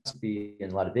choledocoscopy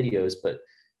and a lot of videos, but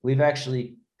we've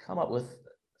actually come up with a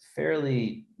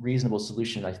fairly reasonable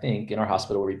solution, I think, in our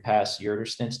hospital, where we pass ureter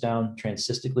stents down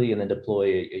transcystically and then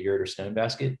deploy a ureter stone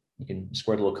basket. You can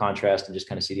squirt a little contrast and just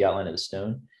kind of see the outline of the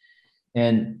stone.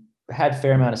 And had a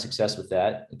fair amount of success with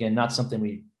that. Again, not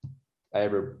something I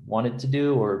ever wanted to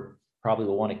do or probably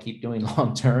will want to keep doing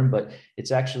long term, but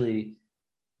it's actually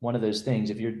one of those things.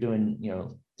 If you're doing,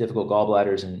 difficult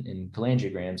gallbladders and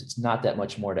cholangiograms, it's not that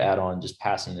much more to add on just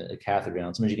passing a catheter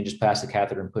down. Sometimes you can just pass the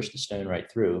catheter and push the stone right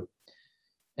through.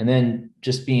 And then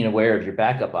just being aware of your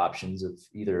backup options of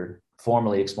either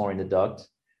formally exploring the duct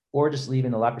or just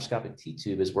leaving the laparoscopic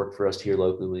T-tube has worked for us here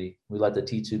locally. We let the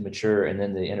T-tube mature, and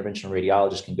then the interventional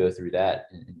radiologist can go through that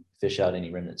and fish out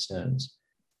any remnant stones.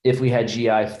 If we had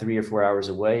GI 3 or 4 hours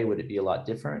away, would it be a lot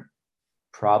different?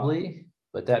 Probably.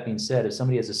 But that being said, if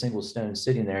somebody has a single stone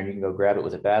sitting there and you can go grab it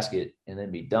with a basket and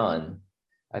then be done,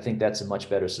 I think that's a much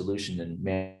better solution than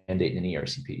mandating an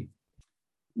ERCP.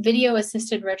 Video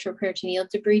assisted retroperitoneal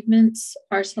debridements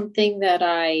are something that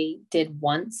I did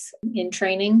once in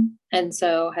training. And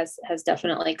so has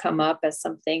definitely come up as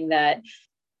something that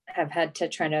have had to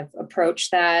try to approach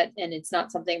that. And it's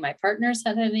not something my partners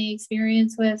had any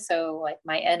experience with. So like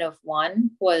my N of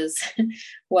 1 was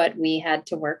what we had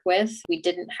to work with. We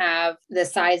didn't have the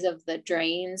size of the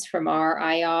drains from our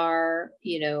IR,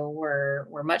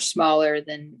 were much smaller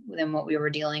than what we were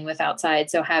dealing with outside.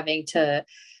 So having to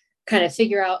kind of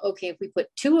figure out, okay, if we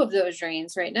put 2 of those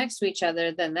drains right next to each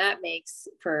other, then that makes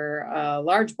for a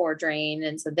large bore drain.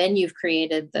 And so then you've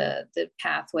created the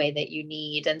pathway that you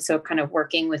need. And so kind of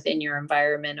working within your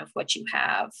environment of what you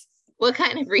have. What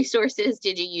kind of resources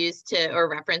did you use or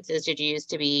references did you use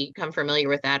to become familiar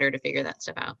with that or to figure that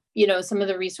stuff out? Some of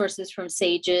the resources from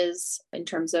SAGES in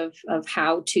terms of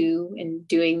how to in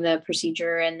doing the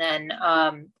procedure, and then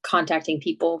contacting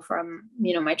people from,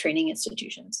 my training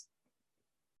institutions.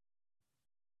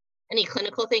 Any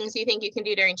clinical things you think you can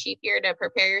do during chief year to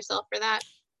prepare yourself for that?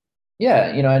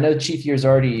 Yeah, I know chief year is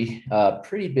already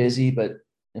pretty busy, but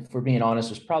if we're being honest,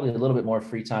 there's probably a little bit more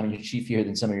free time in your chief year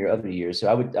than some of your other years. So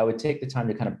I would take the time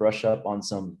to kind of brush up on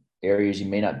some areas you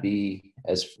may not be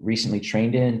as recently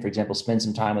trained in. For example, spend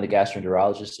some time with a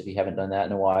gastroenterologist if you haven't done that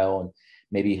in a while, and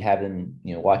maybe have them,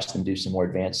 watch them do some more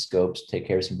advanced scopes, take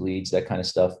care of some bleeds, that kind of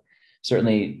stuff.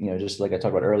 Certainly, just like I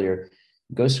talked about earlier,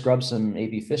 go scrub some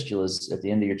AV fistulas at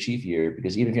the end of your chief year,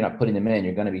 because even if you're not putting them in,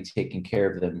 you're going to be taking care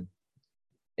of them,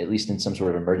 at least in some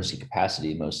sort of emergency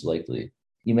capacity, most likely.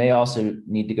 You may also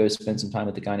need to go spend some time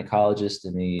with the gynecologist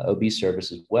and the OB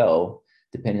service as well,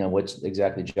 depending on what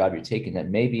exactly job you're taking. That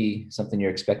may be something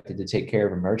you're expected to take care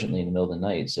of emergently in the middle of the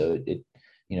night. So if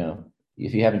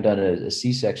you haven't done a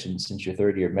C-section since your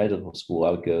third year of medical school, I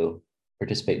would go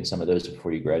participate in some of those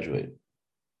before you graduate.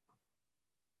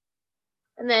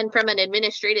 And then from an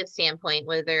administrative standpoint,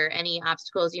 were there any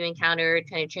obstacles you encountered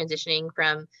kind of transitioning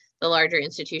from the larger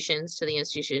institutions to the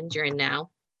institutions you're in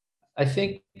now? I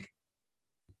think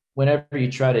whenever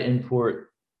you try to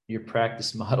import your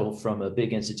practice model from a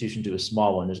big institution to a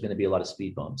small one, there's going to be a lot of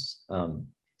speed bumps. I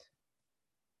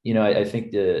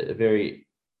think a very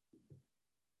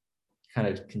kind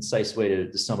of concise way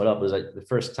to sum it up was the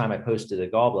first time I posted a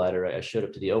gallbladder, I showed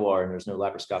up to the OR and there's no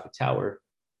laparoscopic tower.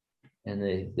 And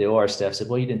the OR staff said,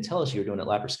 well, you didn't tell us you were doing it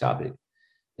laparoscopic.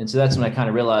 And so that's when I kind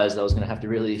of realized I was going to have to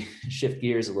really shift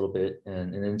gears a little bit.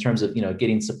 And in terms of,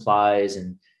 getting supplies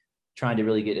and trying to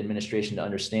really get administration to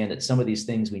understand that some of these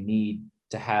things we need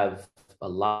to have a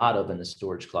lot of in the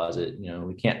storage closet.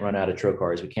 We can't run out of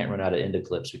trocars. We can't run out of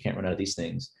endoclips. We can't run out of these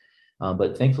things.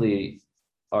 But thankfully,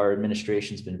 our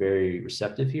administration's been very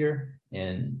receptive here.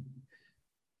 And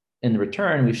in the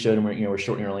return, we've showed them we're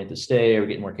shortening our length of stay, or we're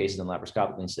getting more cases done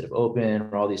laparoscopically instead of open,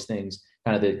 or all these things,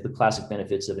 kind of the classic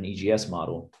benefits of an EGS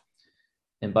model.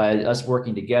 And by us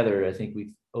working together, I think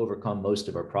we've overcome most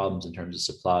of our problems in terms of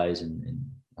supplies and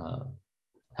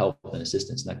help and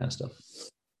assistance and that kind of stuff.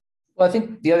 Well, I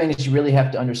think the other thing is you really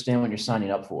have to understand what you're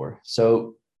signing up for.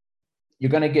 So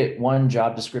you're going to get one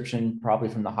job description probably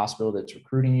from the hospital that's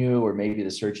recruiting you, or maybe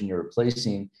the surgeon you're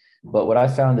replacing. But what I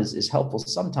found is helpful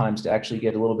sometimes to actually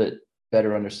get a little bit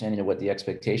better understanding of what the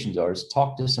expectations are is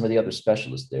talk to some of the other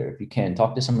specialists there. If you can,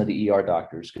 talk to some of the ER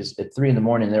doctors, because at 3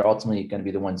 a.m, they're ultimately going to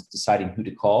be the ones deciding who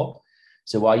to call.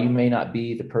 So while you may not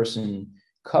be the person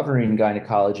covering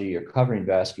gynecology or covering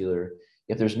vascular,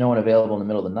 if there's no one available in the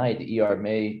middle of the night, the ER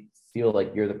may feel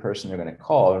like you're the person they're going to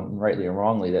call, and rightly or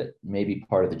wrongly, that may be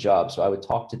part of the job. So I would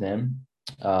talk to them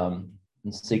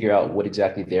and figure out what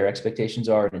exactly their expectations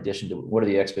are, in addition to what are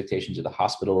the expectations of the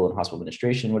hospital and hospital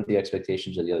administration, what are the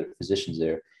expectations of the other physicians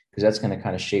there, because that's going to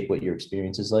kind of shape what your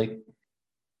experience is like.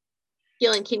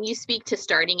 Gillian, can you speak to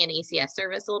starting an ACS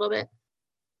service a little bit?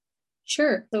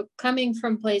 Sure. So coming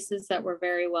from places that were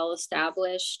very well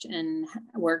established and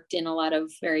worked in a lot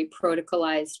of very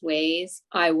protocolized ways,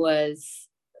 I was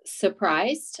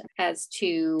surprised as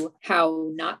to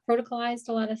how not protocolized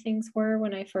a lot of things were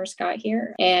when I first got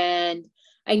here. And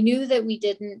I knew that we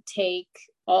didn't take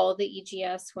all the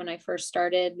EGS when I first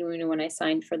started, when I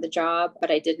signed for the job,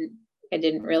 but I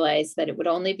didn't realize that it would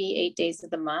only be 8 days of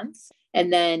the month.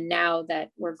 And then now that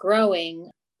we're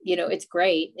growing, it's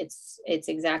great. It's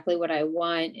exactly what I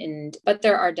want. But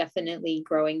there are definitely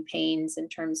growing pains in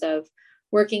terms of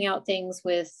working out things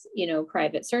with,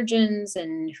 private surgeons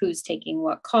and who's taking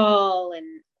what call,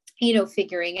 and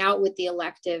figuring out with the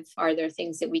elective, are there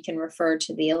things that we can refer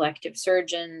to the elective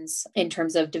surgeons in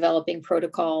terms of developing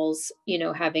protocols,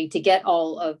 having to get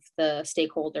all of the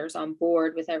stakeholders on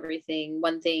board with everything.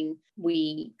 One thing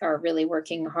we are really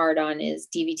working hard on is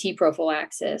DVT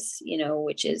prophylaxis,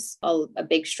 which is a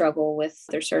big struggle with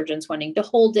their surgeons wanting to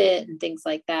hold it and things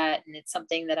like that. And it's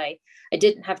something that I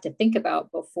didn't have to think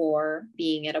about before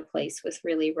being at a place with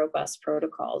really robust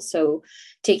protocols. So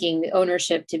taking the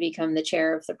ownership to become the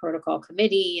chair of the protocol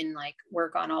committee and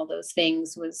work on all those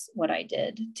things was what I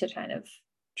did to kind of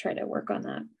try to work on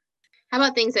that. How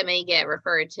about things that may get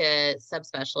referred to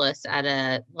subspecialists at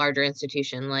a larger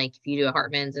institution? Like if you do a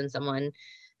Hartman's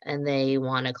and they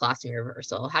want a colostomy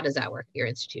reversal, how does that work at your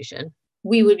institution?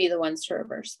 We would be the ones to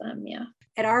reverse them. Yeah.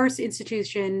 At our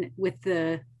institution, with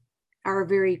our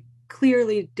very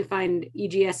clearly defined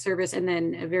EGS service and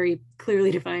then a very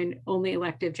clearly defined only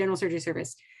elective general surgery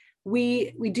service,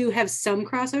 we do have some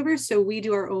crossovers. So we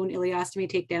do our own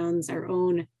ileostomy takedowns,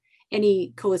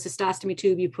 any cholecystostomy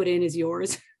tube you put in is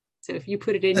yours. So if you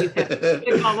put it in, you have to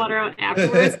get gallbladder out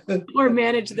afterwards or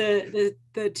manage the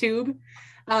tube,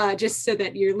 just so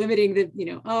that you're limiting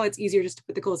it's easier just to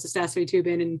put the cholecystostomy tube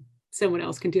in and someone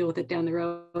else can deal with it down the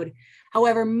road.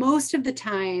 However, most of the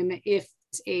time, if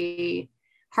it's a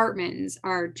Hartman's,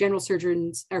 our general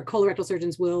surgeons, our colorectal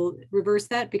surgeons will reverse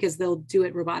that because they'll do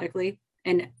it robotically.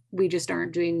 And we just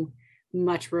aren't doing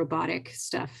much robotic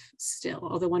stuff still,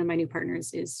 although one of my new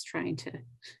partners is trying to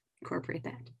incorporate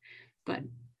that. But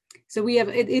so we have,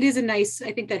 it is a nice,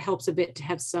 I think that helps a bit to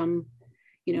have some,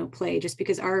 play, just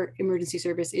because our emergency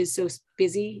service is so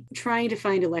busy. Trying to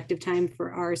find elective time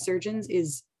for our surgeons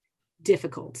is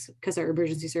difficult because our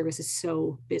emergency service is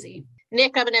so busy.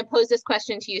 Nick, I'm going to pose this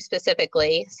question to you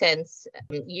specifically, since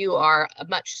you are a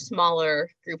much smaller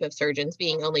group of surgeons,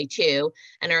 being only 2,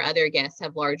 and our other guests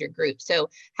have larger groups. So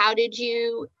how did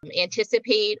you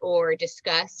anticipate or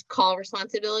discuss call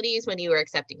responsibilities when you were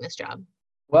accepting this job?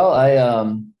 Well,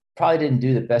 I probably didn't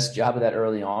do the best job of that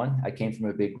early on. I came from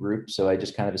a big group, so I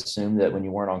just kind of assumed that when you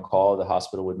weren't on call, the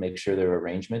hospital would make sure there were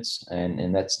arrangements,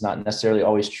 and that's not necessarily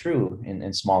always true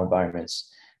in small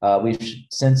environments. We've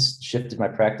since shifted my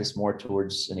practice more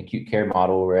towards an acute care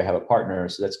model where I have a partner,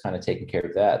 so that's kind of taking care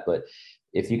of that. But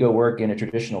if you go work in a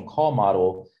traditional call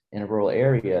model in a rural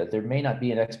area, there may not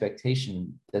be an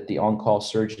expectation that the on-call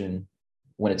surgeon,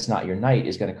 when it's not your night,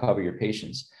 is going to cover your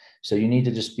patients. So you need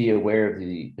to just be aware of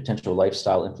the potential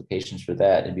lifestyle implications for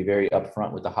that and be very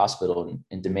upfront with the hospital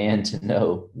and demand to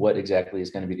know what exactly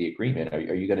is going to be the agreement.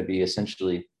 Are you going to be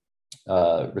essentially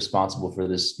responsible for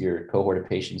your cohort of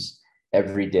patients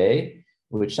every day,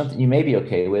 which is something you may be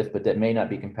okay with, but that may not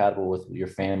be compatible with your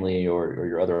family or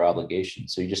your other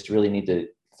obligations. So you just really need to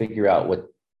figure out what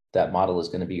that model is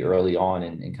going to be early on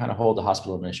and kind of hold the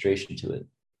hospital administration to it.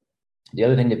 The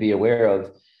other thing to be aware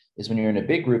of is when you're in a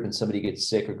big group and somebody gets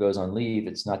sick or goes on leave,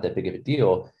 it's not that big of a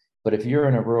deal. But if you're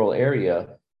in a rural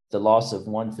area, the loss of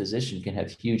one physician can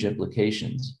have huge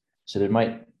implications. So there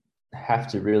might have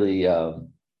to really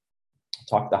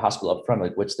talk to the hospital up front,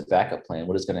 like what's the backup plan?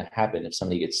 What is going to happen if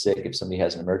somebody gets sick, if somebody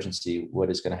has an emergency, what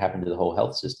is going to happen to the whole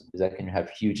health system? Because that can have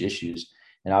huge issues.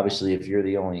 And obviously, if you're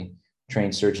the only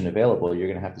trained surgeon available, you're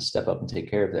going to have to step up and take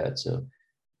care of that. So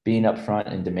being upfront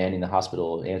and demanding the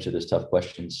hospital answer those tough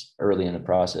questions early in the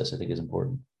process, I think, is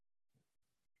important.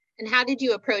 And how did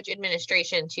you approach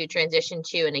administration to transition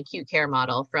to an acute care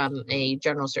model from a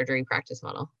general surgery practice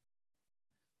model?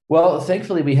 Well,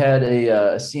 thankfully, we had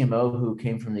a CMO who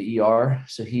came from the ER.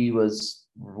 So he was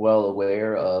well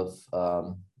aware of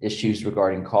issues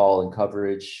regarding call and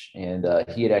coverage. And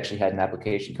he had actually had an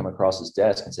application come across his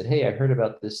desk and said, "Hey, I heard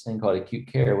about this thing called acute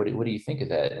care. What do you think of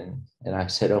that?" And I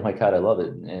said, "Oh my God, I love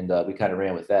it." And we kind of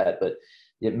ran with that. But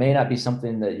it may not be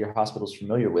something that your hospital's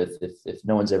familiar with if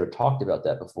no one's ever talked about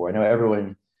that before. I know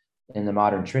everyone in the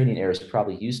modern training era is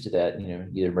probably used to that,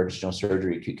 either emergency general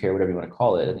surgery, acute care, whatever you want to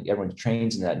call it. I think everyone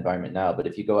trains in that environment now. But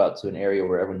if you go out to an area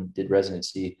where everyone did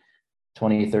residency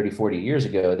 20, 30, 40 years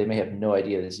ago, they may have no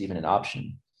idea this is even an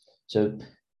option. So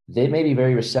they may be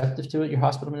very receptive to it, your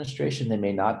hospital administration. They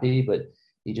may not be, but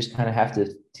you just kind of have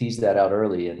to tease that out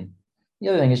early. And the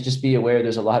other thing is just be aware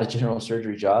there's a lot of general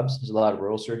surgery jobs. There's a lot of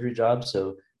rural surgery jobs.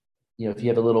 So, if you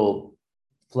have a little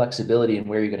flexibility in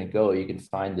where you're going to go, you can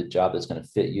find the job that's going to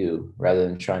fit you rather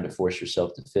than trying to force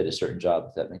yourself to fit a certain job,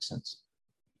 if that makes sense.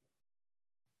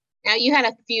 Now, you had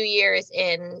a few years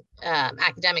in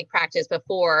academic practice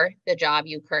before the job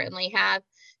you currently have.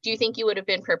 Do you think you would have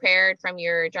been prepared from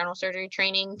your general surgery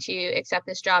training to accept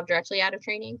this job directly out of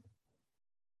training?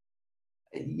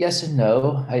 Yes and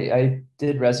no. I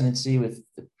did residency with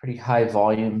a pretty high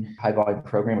volume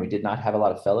program. We did not have a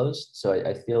lot of fellows. So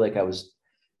I feel like I was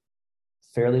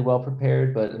fairly well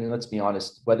prepared. But I mean, let's be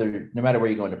honest, no matter where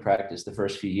you go into practice, the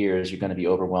first few years, you're going to be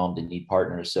overwhelmed and need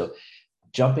partners. So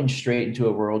jumping straight into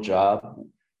a rural job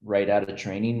right out of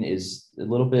training is a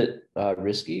little bit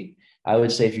risky. I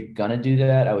would say if you're going to do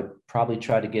that, I would probably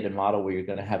try to get a model where you're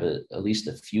going to have at least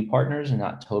a few partners and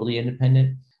not totally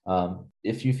independent.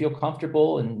 If you feel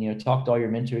comfortable and talk to all your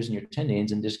mentors and your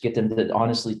attendings and just get them to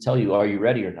honestly tell you, are you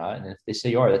ready or not? And if they say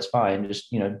you are, that's fine.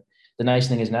 Just the nice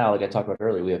thing is now, like I talked about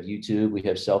earlier, we have YouTube, we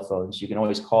have cell phones. You can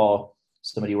always call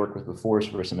somebody you worked with before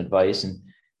for some advice. And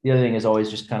the other thing is always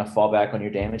just kind of fall back on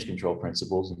your damage control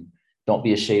principles and don't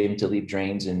be ashamed to leave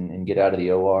drains and get out of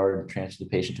the OR and transfer the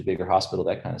patient to a bigger hospital,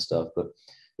 that kind of stuff. But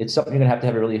it's something you're going to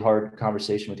have a really hard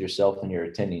conversation with yourself and your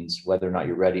attendings, whether or not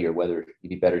you're ready or whether you'd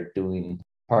be better doing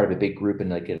part of a big group in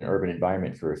like an urban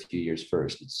environment for a few years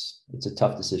first. It's a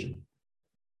tough decision.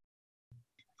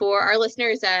 For our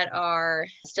listeners that are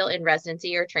still in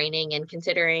residency or training and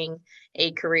considering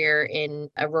a career in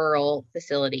a rural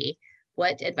facility,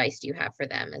 what advice do you have for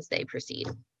them as they proceed?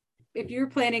 If you're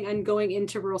planning on going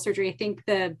into rural surgery, I think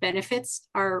the benefits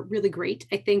are really great.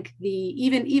 I think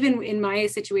even in my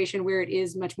situation where it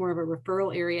is much more of a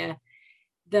referral area,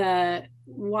 the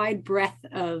wide breadth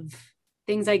of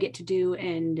things I get to do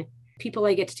and people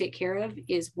I get to take care of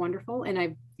is wonderful.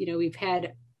 And we've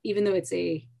had, even though it's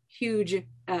a huge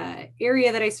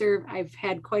area that I serve, I've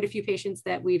had quite a few patients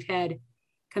that we've had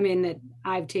come in that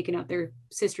I've taken out their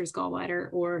sister's gallbladder,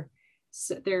 or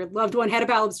their loved one had a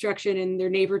bowel obstruction and their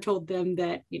neighbor told them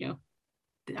that,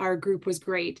 our group was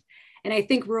great. And I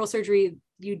think rural surgery,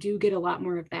 you do get a lot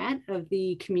more of that, of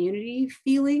the community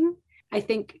feeling. I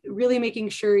think really making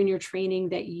sure in your training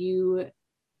that you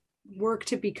work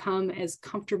to become as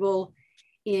comfortable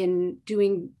in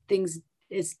doing things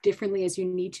as differently as you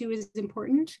need to is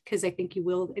important, because I think you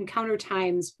will encounter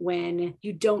times when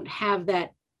you don't have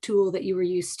that tool that you were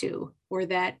used to, or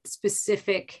that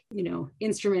specific,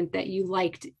 instrument that you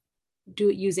liked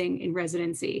using in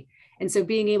residency. And so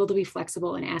being able to be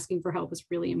flexible and asking for help is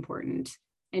really important,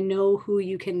 and know who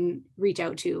you can reach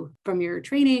out to from your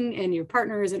training and your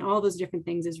partners and all those different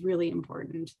things is really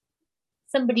important.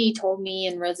 Somebody told me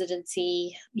in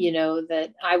residency,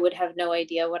 that I would have no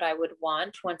idea what I would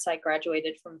want once I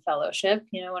graduated from fellowship,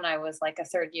 when I was like a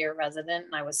third year resident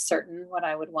and I was certain what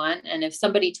I would want. And if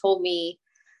somebody told me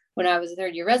when I was a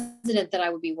third year resident that I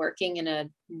would be working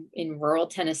in rural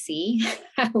Tennessee,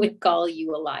 I would call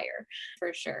you a liar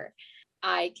for sure.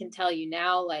 I can tell you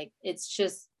now, like, it's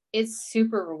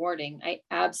super rewarding. I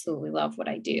absolutely love what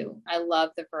I do. I love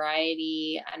the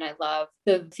variety, and I love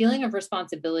the feeling of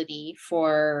responsibility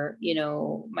for,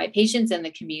 my patients and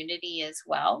the community as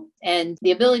well. And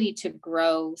the ability to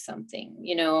grow something,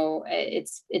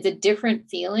 it's a different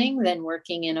feeling than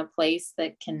working in a place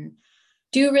that can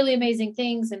do really amazing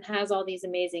things and has all these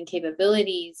amazing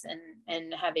capabilities,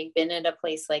 and having been at a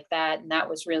place like that. And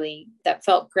that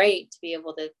felt great to be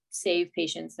able to save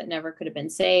patients that never could have been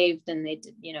saved, and they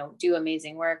do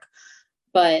amazing work.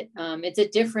 But it's a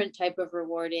different type of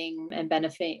rewarding and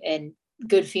benefit and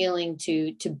good feeling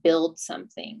to build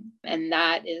something. And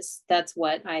that's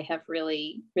what I have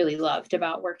really, really loved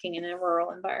about working in a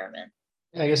rural environment.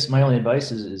 I guess my only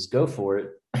advice is go for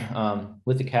it.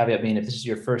 With the caveat being, if this is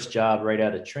your first job right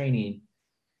out of training,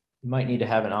 you might need to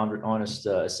have an honest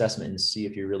assessment and see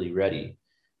if you're really ready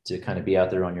to kind of be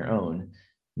out there on your own.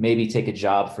 Maybe take a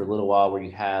job for a little while where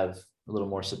you have a little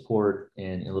more support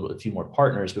and a few more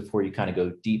partners before you kind of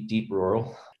go deep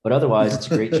rural. But otherwise, it's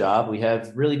a great job. We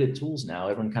have really good tools now.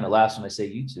 Everyone kind of laughs when I say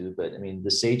YouTube, but I mean,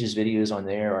 the SAGES videos on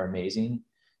there are amazing.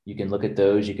 You can look at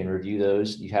those, you can review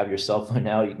those. You have your cell phone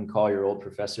now, you can call your old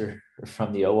professor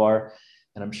from the OR,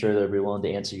 and I'm sure they'll be willing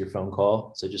to answer your phone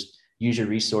call. So just use your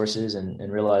resources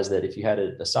and realize that if you had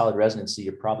a solid residency,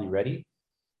 you're probably ready,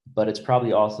 but it's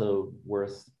probably also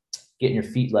worth getting your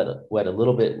feet wet a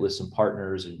little bit with some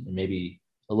partners and maybe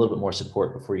a little bit more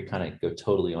support before you kind of go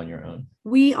totally on your own.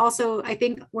 We also, I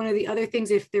think one of the other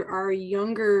things, if there are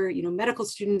younger, medical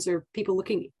students or people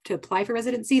looking to apply for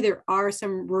residency, there are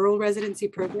some rural residency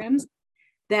programs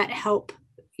that help,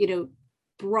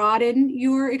 broaden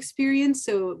your experience.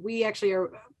 So we actually are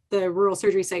the rural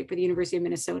surgery site for the University of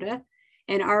Minnesota,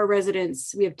 and our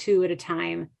residents, we have 2 at a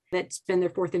time that spend their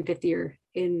 4th and 5th year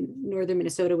in northern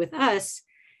Minnesota with us.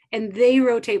 And they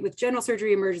rotate with general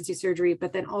surgery, emergency surgery,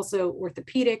 but then also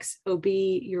orthopedics, OB,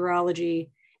 urology,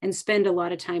 and spend a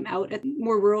lot of time out at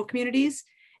more rural communities.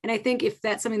 And I think if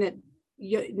that's something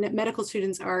that medical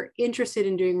students are interested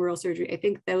in doing rural surgery, I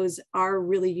think those are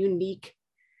really unique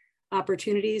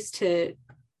opportunities to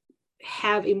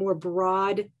have a more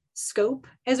broad scope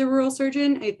as a rural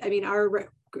surgeon. I mean, our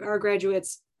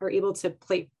graduates are able to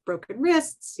plate broken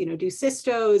wrists, do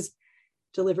cystos,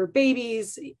 deliver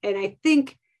babies. And I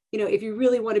think, if you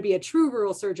really want to be a true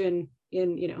rural surgeon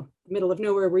in, the middle of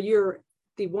nowhere where you're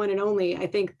the one and only, I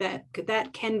think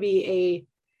that can be a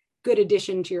good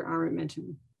addition to your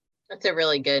armamentum. That's a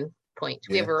really good point.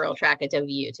 We have a rural track at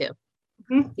WU too.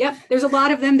 Mm-hmm. Yep. There's a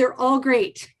lot of them. They're all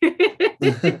great.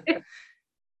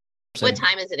 What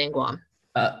time is it in Guam?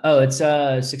 It's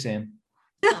 6 a.m.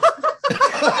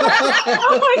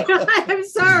 Oh my God, I'm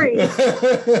sorry.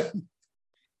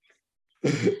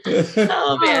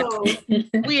 Oh man,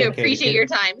 we appreciate your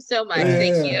time so much.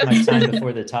 Thank you. My time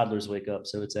before the toddlers wake up,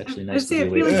 so it's actually nice to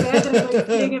be awake. Bad that I'm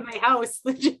sitting in my house,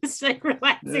 just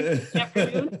relaxing this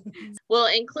afternoon. Well,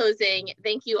 in closing,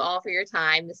 thank you all for your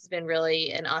time. This has been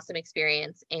really an awesome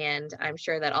experience, and I'm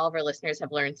sure that all of our listeners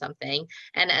have learned something.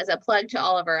 And as a plug to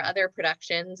all of our other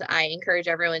productions, I encourage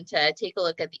everyone to take a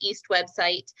look at the East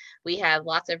website. We have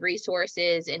lots of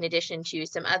resources in addition to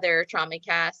some other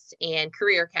TraumaCast and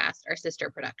CareerCast, our sister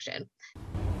production.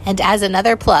 And as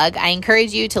another plug, I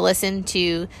encourage you to listen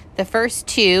to the first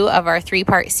 2 of our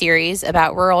 3-part series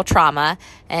about rural trauma,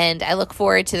 and I look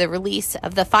forward to the release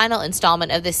of the final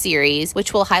installment of the series,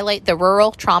 which will highlight the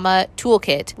Rural Trauma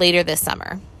Toolkit later this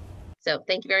summer. So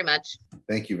thank you very much.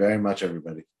 Thank you very much,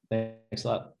 everybody. Thanks a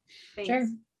lot. Thanks. Sure.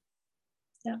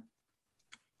 Yeah.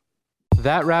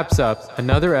 That wraps up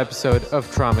another episode of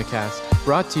TraumaCast,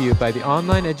 brought to you by the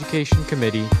Online Education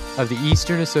Committee of the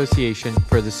Eastern Association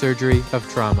for the Surgery of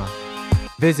Trauma.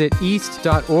 Visit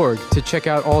east.org to check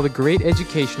out all the great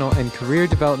educational and career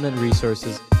development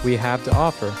resources we have to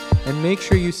offer, and make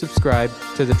sure you subscribe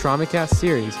to the TraumaCast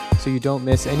series so you don't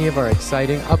miss any of our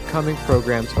exciting upcoming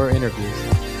programs or interviews.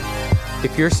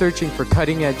 If you're searching for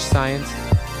cutting-edge science,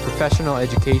 professional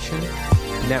education,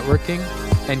 networking,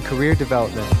 and career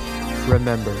development,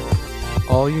 remember,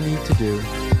 all you need to do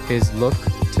is look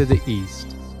to the east.